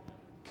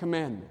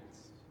commandments.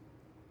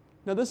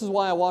 Now, this is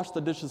why I wash the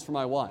dishes for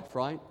my wife,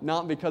 right?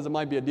 Not because it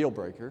might be a deal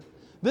breaker.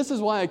 This is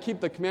why I keep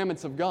the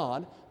commandments of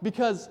God,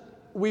 because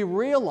we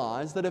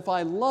realize that if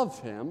I love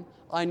Him,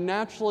 I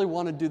naturally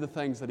want to do the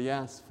things that He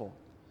asks for.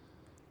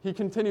 He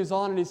continues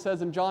on and he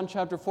says in John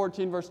chapter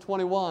 14, verse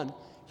 21,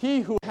 he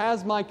who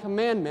has my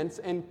commandments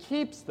and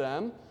keeps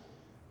them,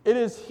 it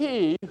is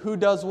he who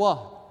does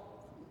what?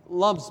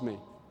 Loves me.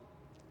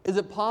 Is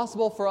it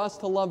possible for us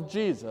to love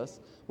Jesus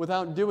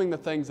without doing the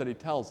things that He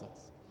tells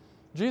us?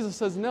 Jesus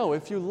says, no,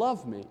 if you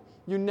love me,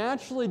 you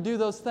naturally do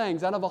those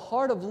things out of a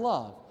heart of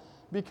love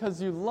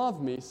because you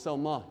love me so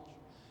much.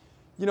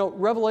 You know,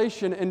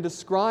 Revelation, in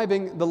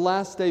describing the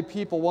last day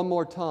people one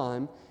more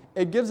time,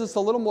 it gives us a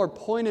little more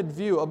pointed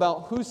view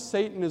about who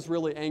Satan is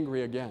really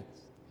angry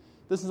against.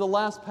 This is the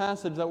last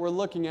passage that we're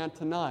looking at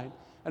tonight,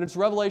 and it's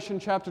Revelation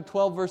chapter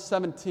 12, verse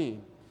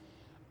 17.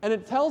 And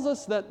it tells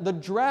us that the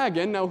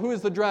dragon, now who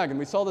is the dragon?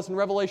 We saw this in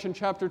Revelation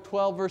chapter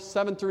 12, verse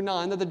 7 through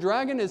 9, that the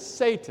dragon is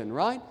Satan,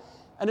 right?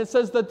 And it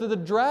says that the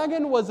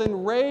dragon was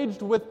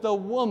enraged with the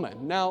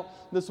woman. Now,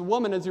 this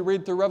woman, as you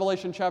read through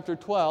Revelation chapter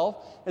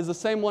 12, is the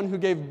same one who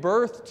gave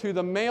birth to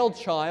the male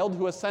child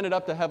who ascended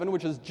up to heaven,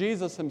 which is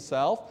Jesus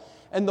Himself.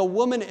 And the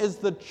woman is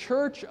the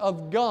church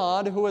of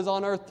God who is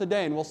on earth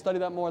today, and we'll study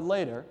that more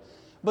later.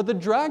 But the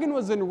dragon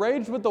was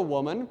enraged with the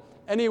woman,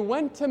 and he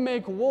went to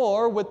make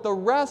war with the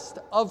rest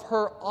of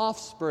her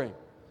offspring.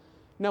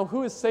 Now,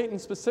 who is Satan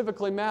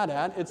specifically mad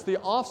at? It's the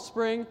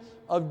offspring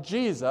of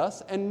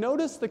Jesus, and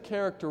notice the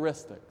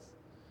characteristics.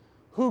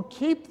 Who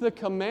keep the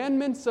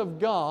commandments of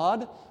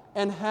God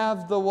and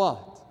have the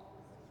what?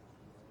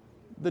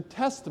 The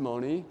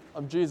testimony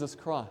of Jesus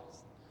Christ.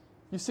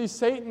 You see,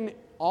 Satan,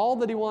 all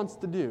that he wants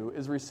to do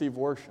is receive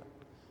worship.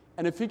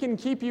 And if he can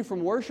keep you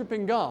from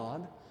worshiping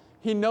God,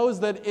 he knows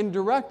that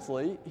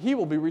indirectly he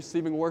will be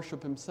receiving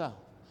worship himself.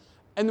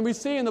 And we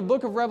see in the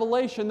book of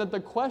Revelation that the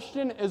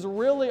question is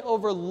really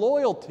over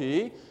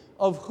loyalty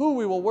of who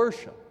we will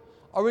worship.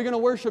 Are we going to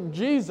worship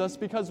Jesus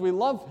because we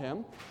love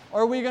Him?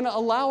 Or are we going to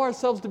allow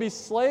ourselves to be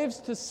slaves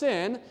to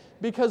sin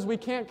because we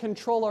can't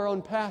control our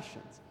own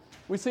passions?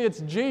 We see it's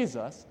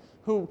Jesus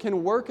who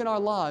can work in our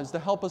lives to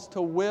help us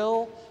to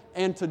will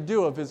and to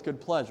do of His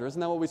good pleasure. Isn't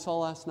that what we saw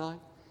last night?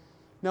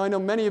 Now, I know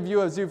many of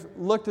you, as you've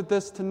looked at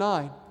this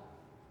tonight,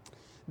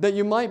 that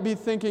you might be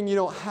thinking,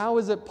 how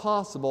is it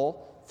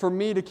possible for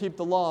me to keep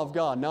the law of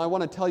God? Now, I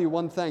want to tell you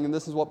one thing, and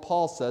this is what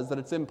Paul says, that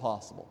it's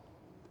impossible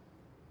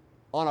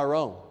on our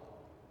own.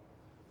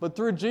 But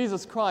through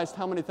Jesus Christ,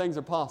 how many things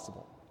are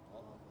possible?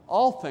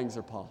 All things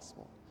are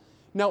possible.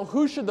 Now,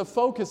 who should the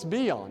focus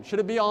be on? Should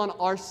it be on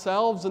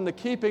ourselves and the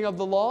keeping of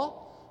the law?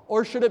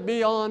 Or should it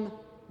be on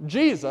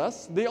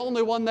Jesus, the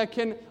only one that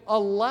can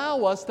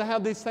allow us to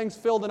have these things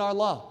filled in our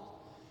lives?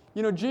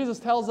 Jesus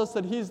tells us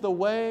that He's the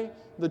way,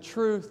 the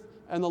truth,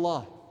 and the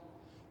life.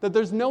 That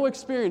there's no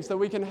experience that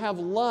we can have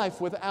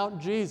life without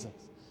Jesus.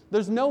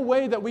 There's no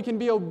way that we can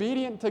be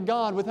obedient to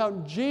God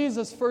without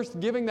Jesus first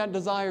giving that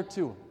desire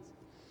to us.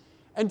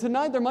 And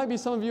tonight there might be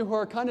some of you who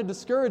are kind of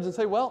discouraged and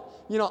say, well,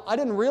 I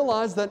didn't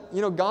realize that,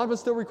 God was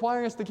still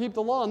requiring us to keep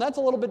the law. And that's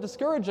a little bit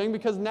discouraging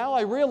because now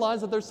I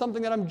realize that there's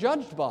something that I'm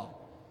judged by.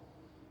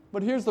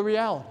 But here's the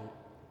reality,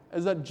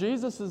 is that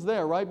Jesus is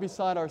there right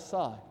beside our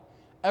side.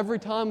 Every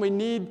time we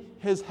need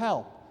His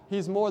help,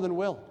 He's more than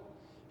willing.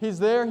 He's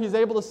there. He's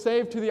able to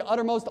save to the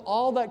uttermost.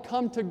 All that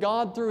come to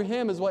God through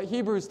Him is what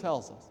Hebrews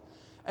tells us.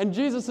 And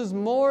Jesus is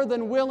more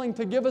than willing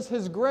to give us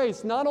His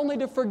grace, not only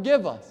to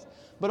forgive us,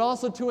 but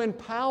also to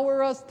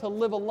empower us to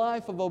live a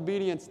life of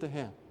obedience to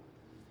Him.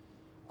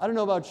 I don't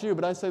know about you,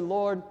 but I say,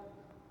 Lord,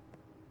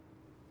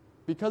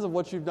 because of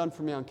what You've done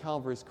for me on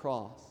Calvary's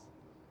cross,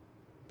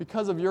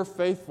 because of Your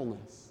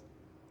faithfulness,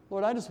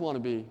 Lord, I just want to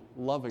be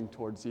loving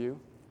towards You.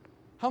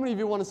 How many of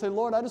you want to say,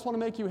 Lord, I just want to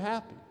make You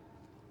happy.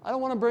 I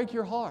don't want to break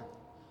Your heart.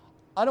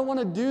 I don't want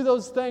to do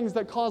those things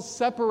that cause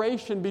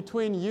separation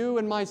between You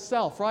and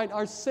myself, right?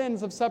 Our sins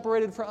have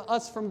separated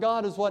us from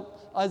God, is what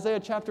Isaiah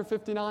chapter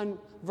 59,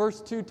 verse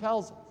 2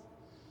 tells us.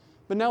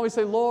 But now we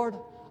say, Lord,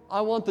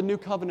 I want the new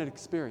covenant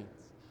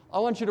experience. I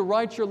want You to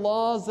write Your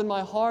laws in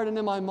my heart and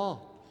in my mind.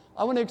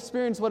 I want to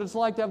experience what it's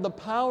like to have the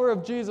power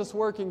of Jesus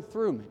working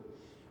through me.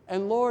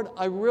 And Lord,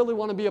 I really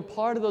want to be a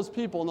part of those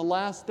people in the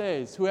last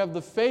days who have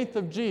the faith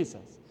of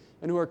Jesus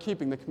and who are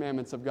keeping the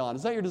commandments of God.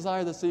 Is that your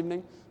desire this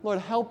evening? Lord,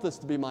 help this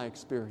to be my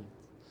experience.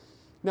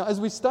 Now,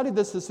 as we studied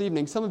this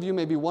evening, some of you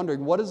may be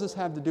wondering, what does this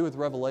have to do with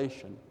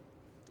Revelation?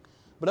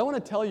 But I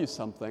want to tell you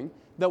something,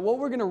 that what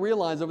we're going to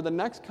realize over the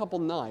next couple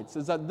nights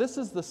is that this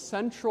is the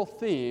central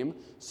theme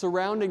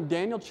surrounding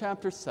Daniel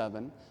chapter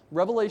 7,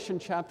 Revelation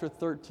chapter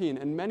 13,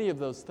 and many of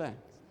those things.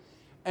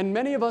 And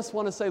many of us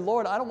want to say,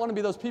 Lord, I don't want to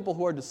be those people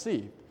who are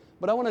deceived,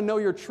 but I want to know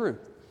Your truth.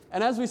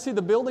 And as we see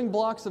the building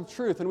blocks of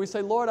truth, and we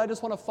say, Lord, I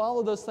just want to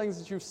follow those things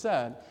that You've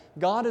said,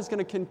 God is going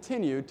to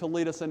continue to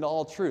lead us into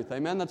all truth.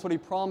 Amen? That's what He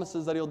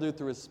promises that He'll do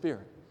through His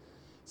Spirit.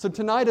 So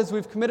tonight, as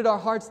we've committed our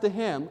hearts to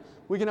Him,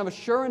 we can have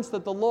assurance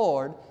that the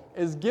Lord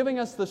is giving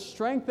us the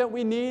strength that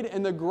we need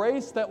and the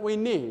grace that we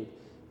need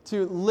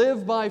to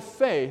live by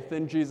faith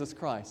in Jesus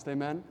Christ.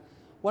 Amen?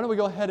 Why don't we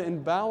go ahead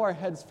and bow our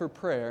heads for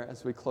prayer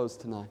as we close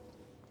tonight.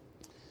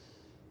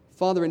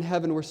 Father in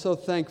heaven, we're so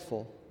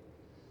thankful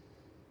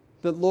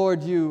that,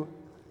 Lord, you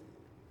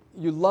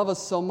love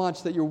us so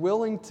much that you're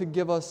willing to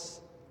give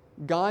us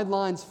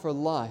guidelines for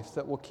life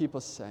that will keep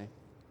us safe.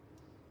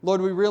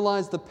 Lord, we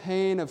realize the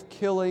pain of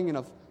killing and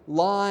of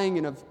lying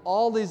and of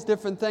all these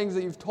different things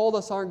that you've told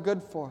us aren't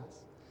good for us.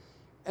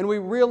 And we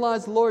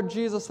realize, Lord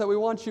Jesus, that we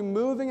want you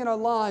moving in our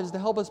lives to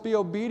help us be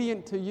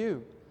obedient to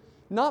you.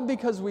 Not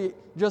because we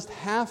just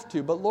have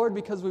to, but Lord,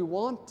 because we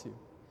want to.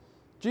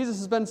 Jesus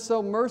has been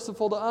so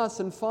merciful to us,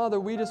 and Father,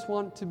 we just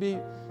want to be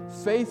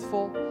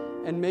faithful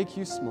and make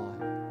you smile.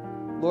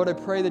 Lord, I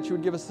pray that you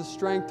would give us the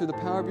strength through the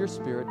power of your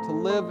Spirit to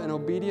live an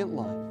obedient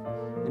life.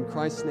 In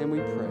Christ's name we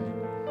pray.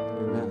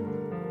 Amen.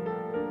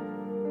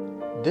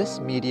 This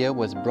media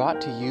was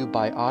brought to you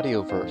by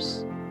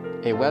Audioverse,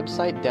 a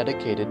website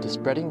dedicated to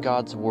spreading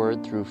God's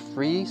Word through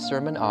free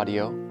sermon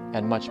audio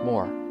and much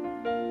more.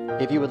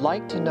 If you would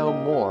like to know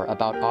more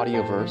about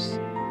Audioverse,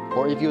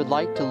 or if you would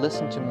like to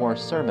listen to more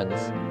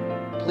sermons,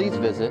 please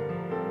visit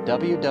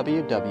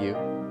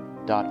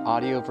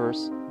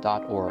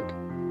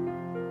www.audioverse.org.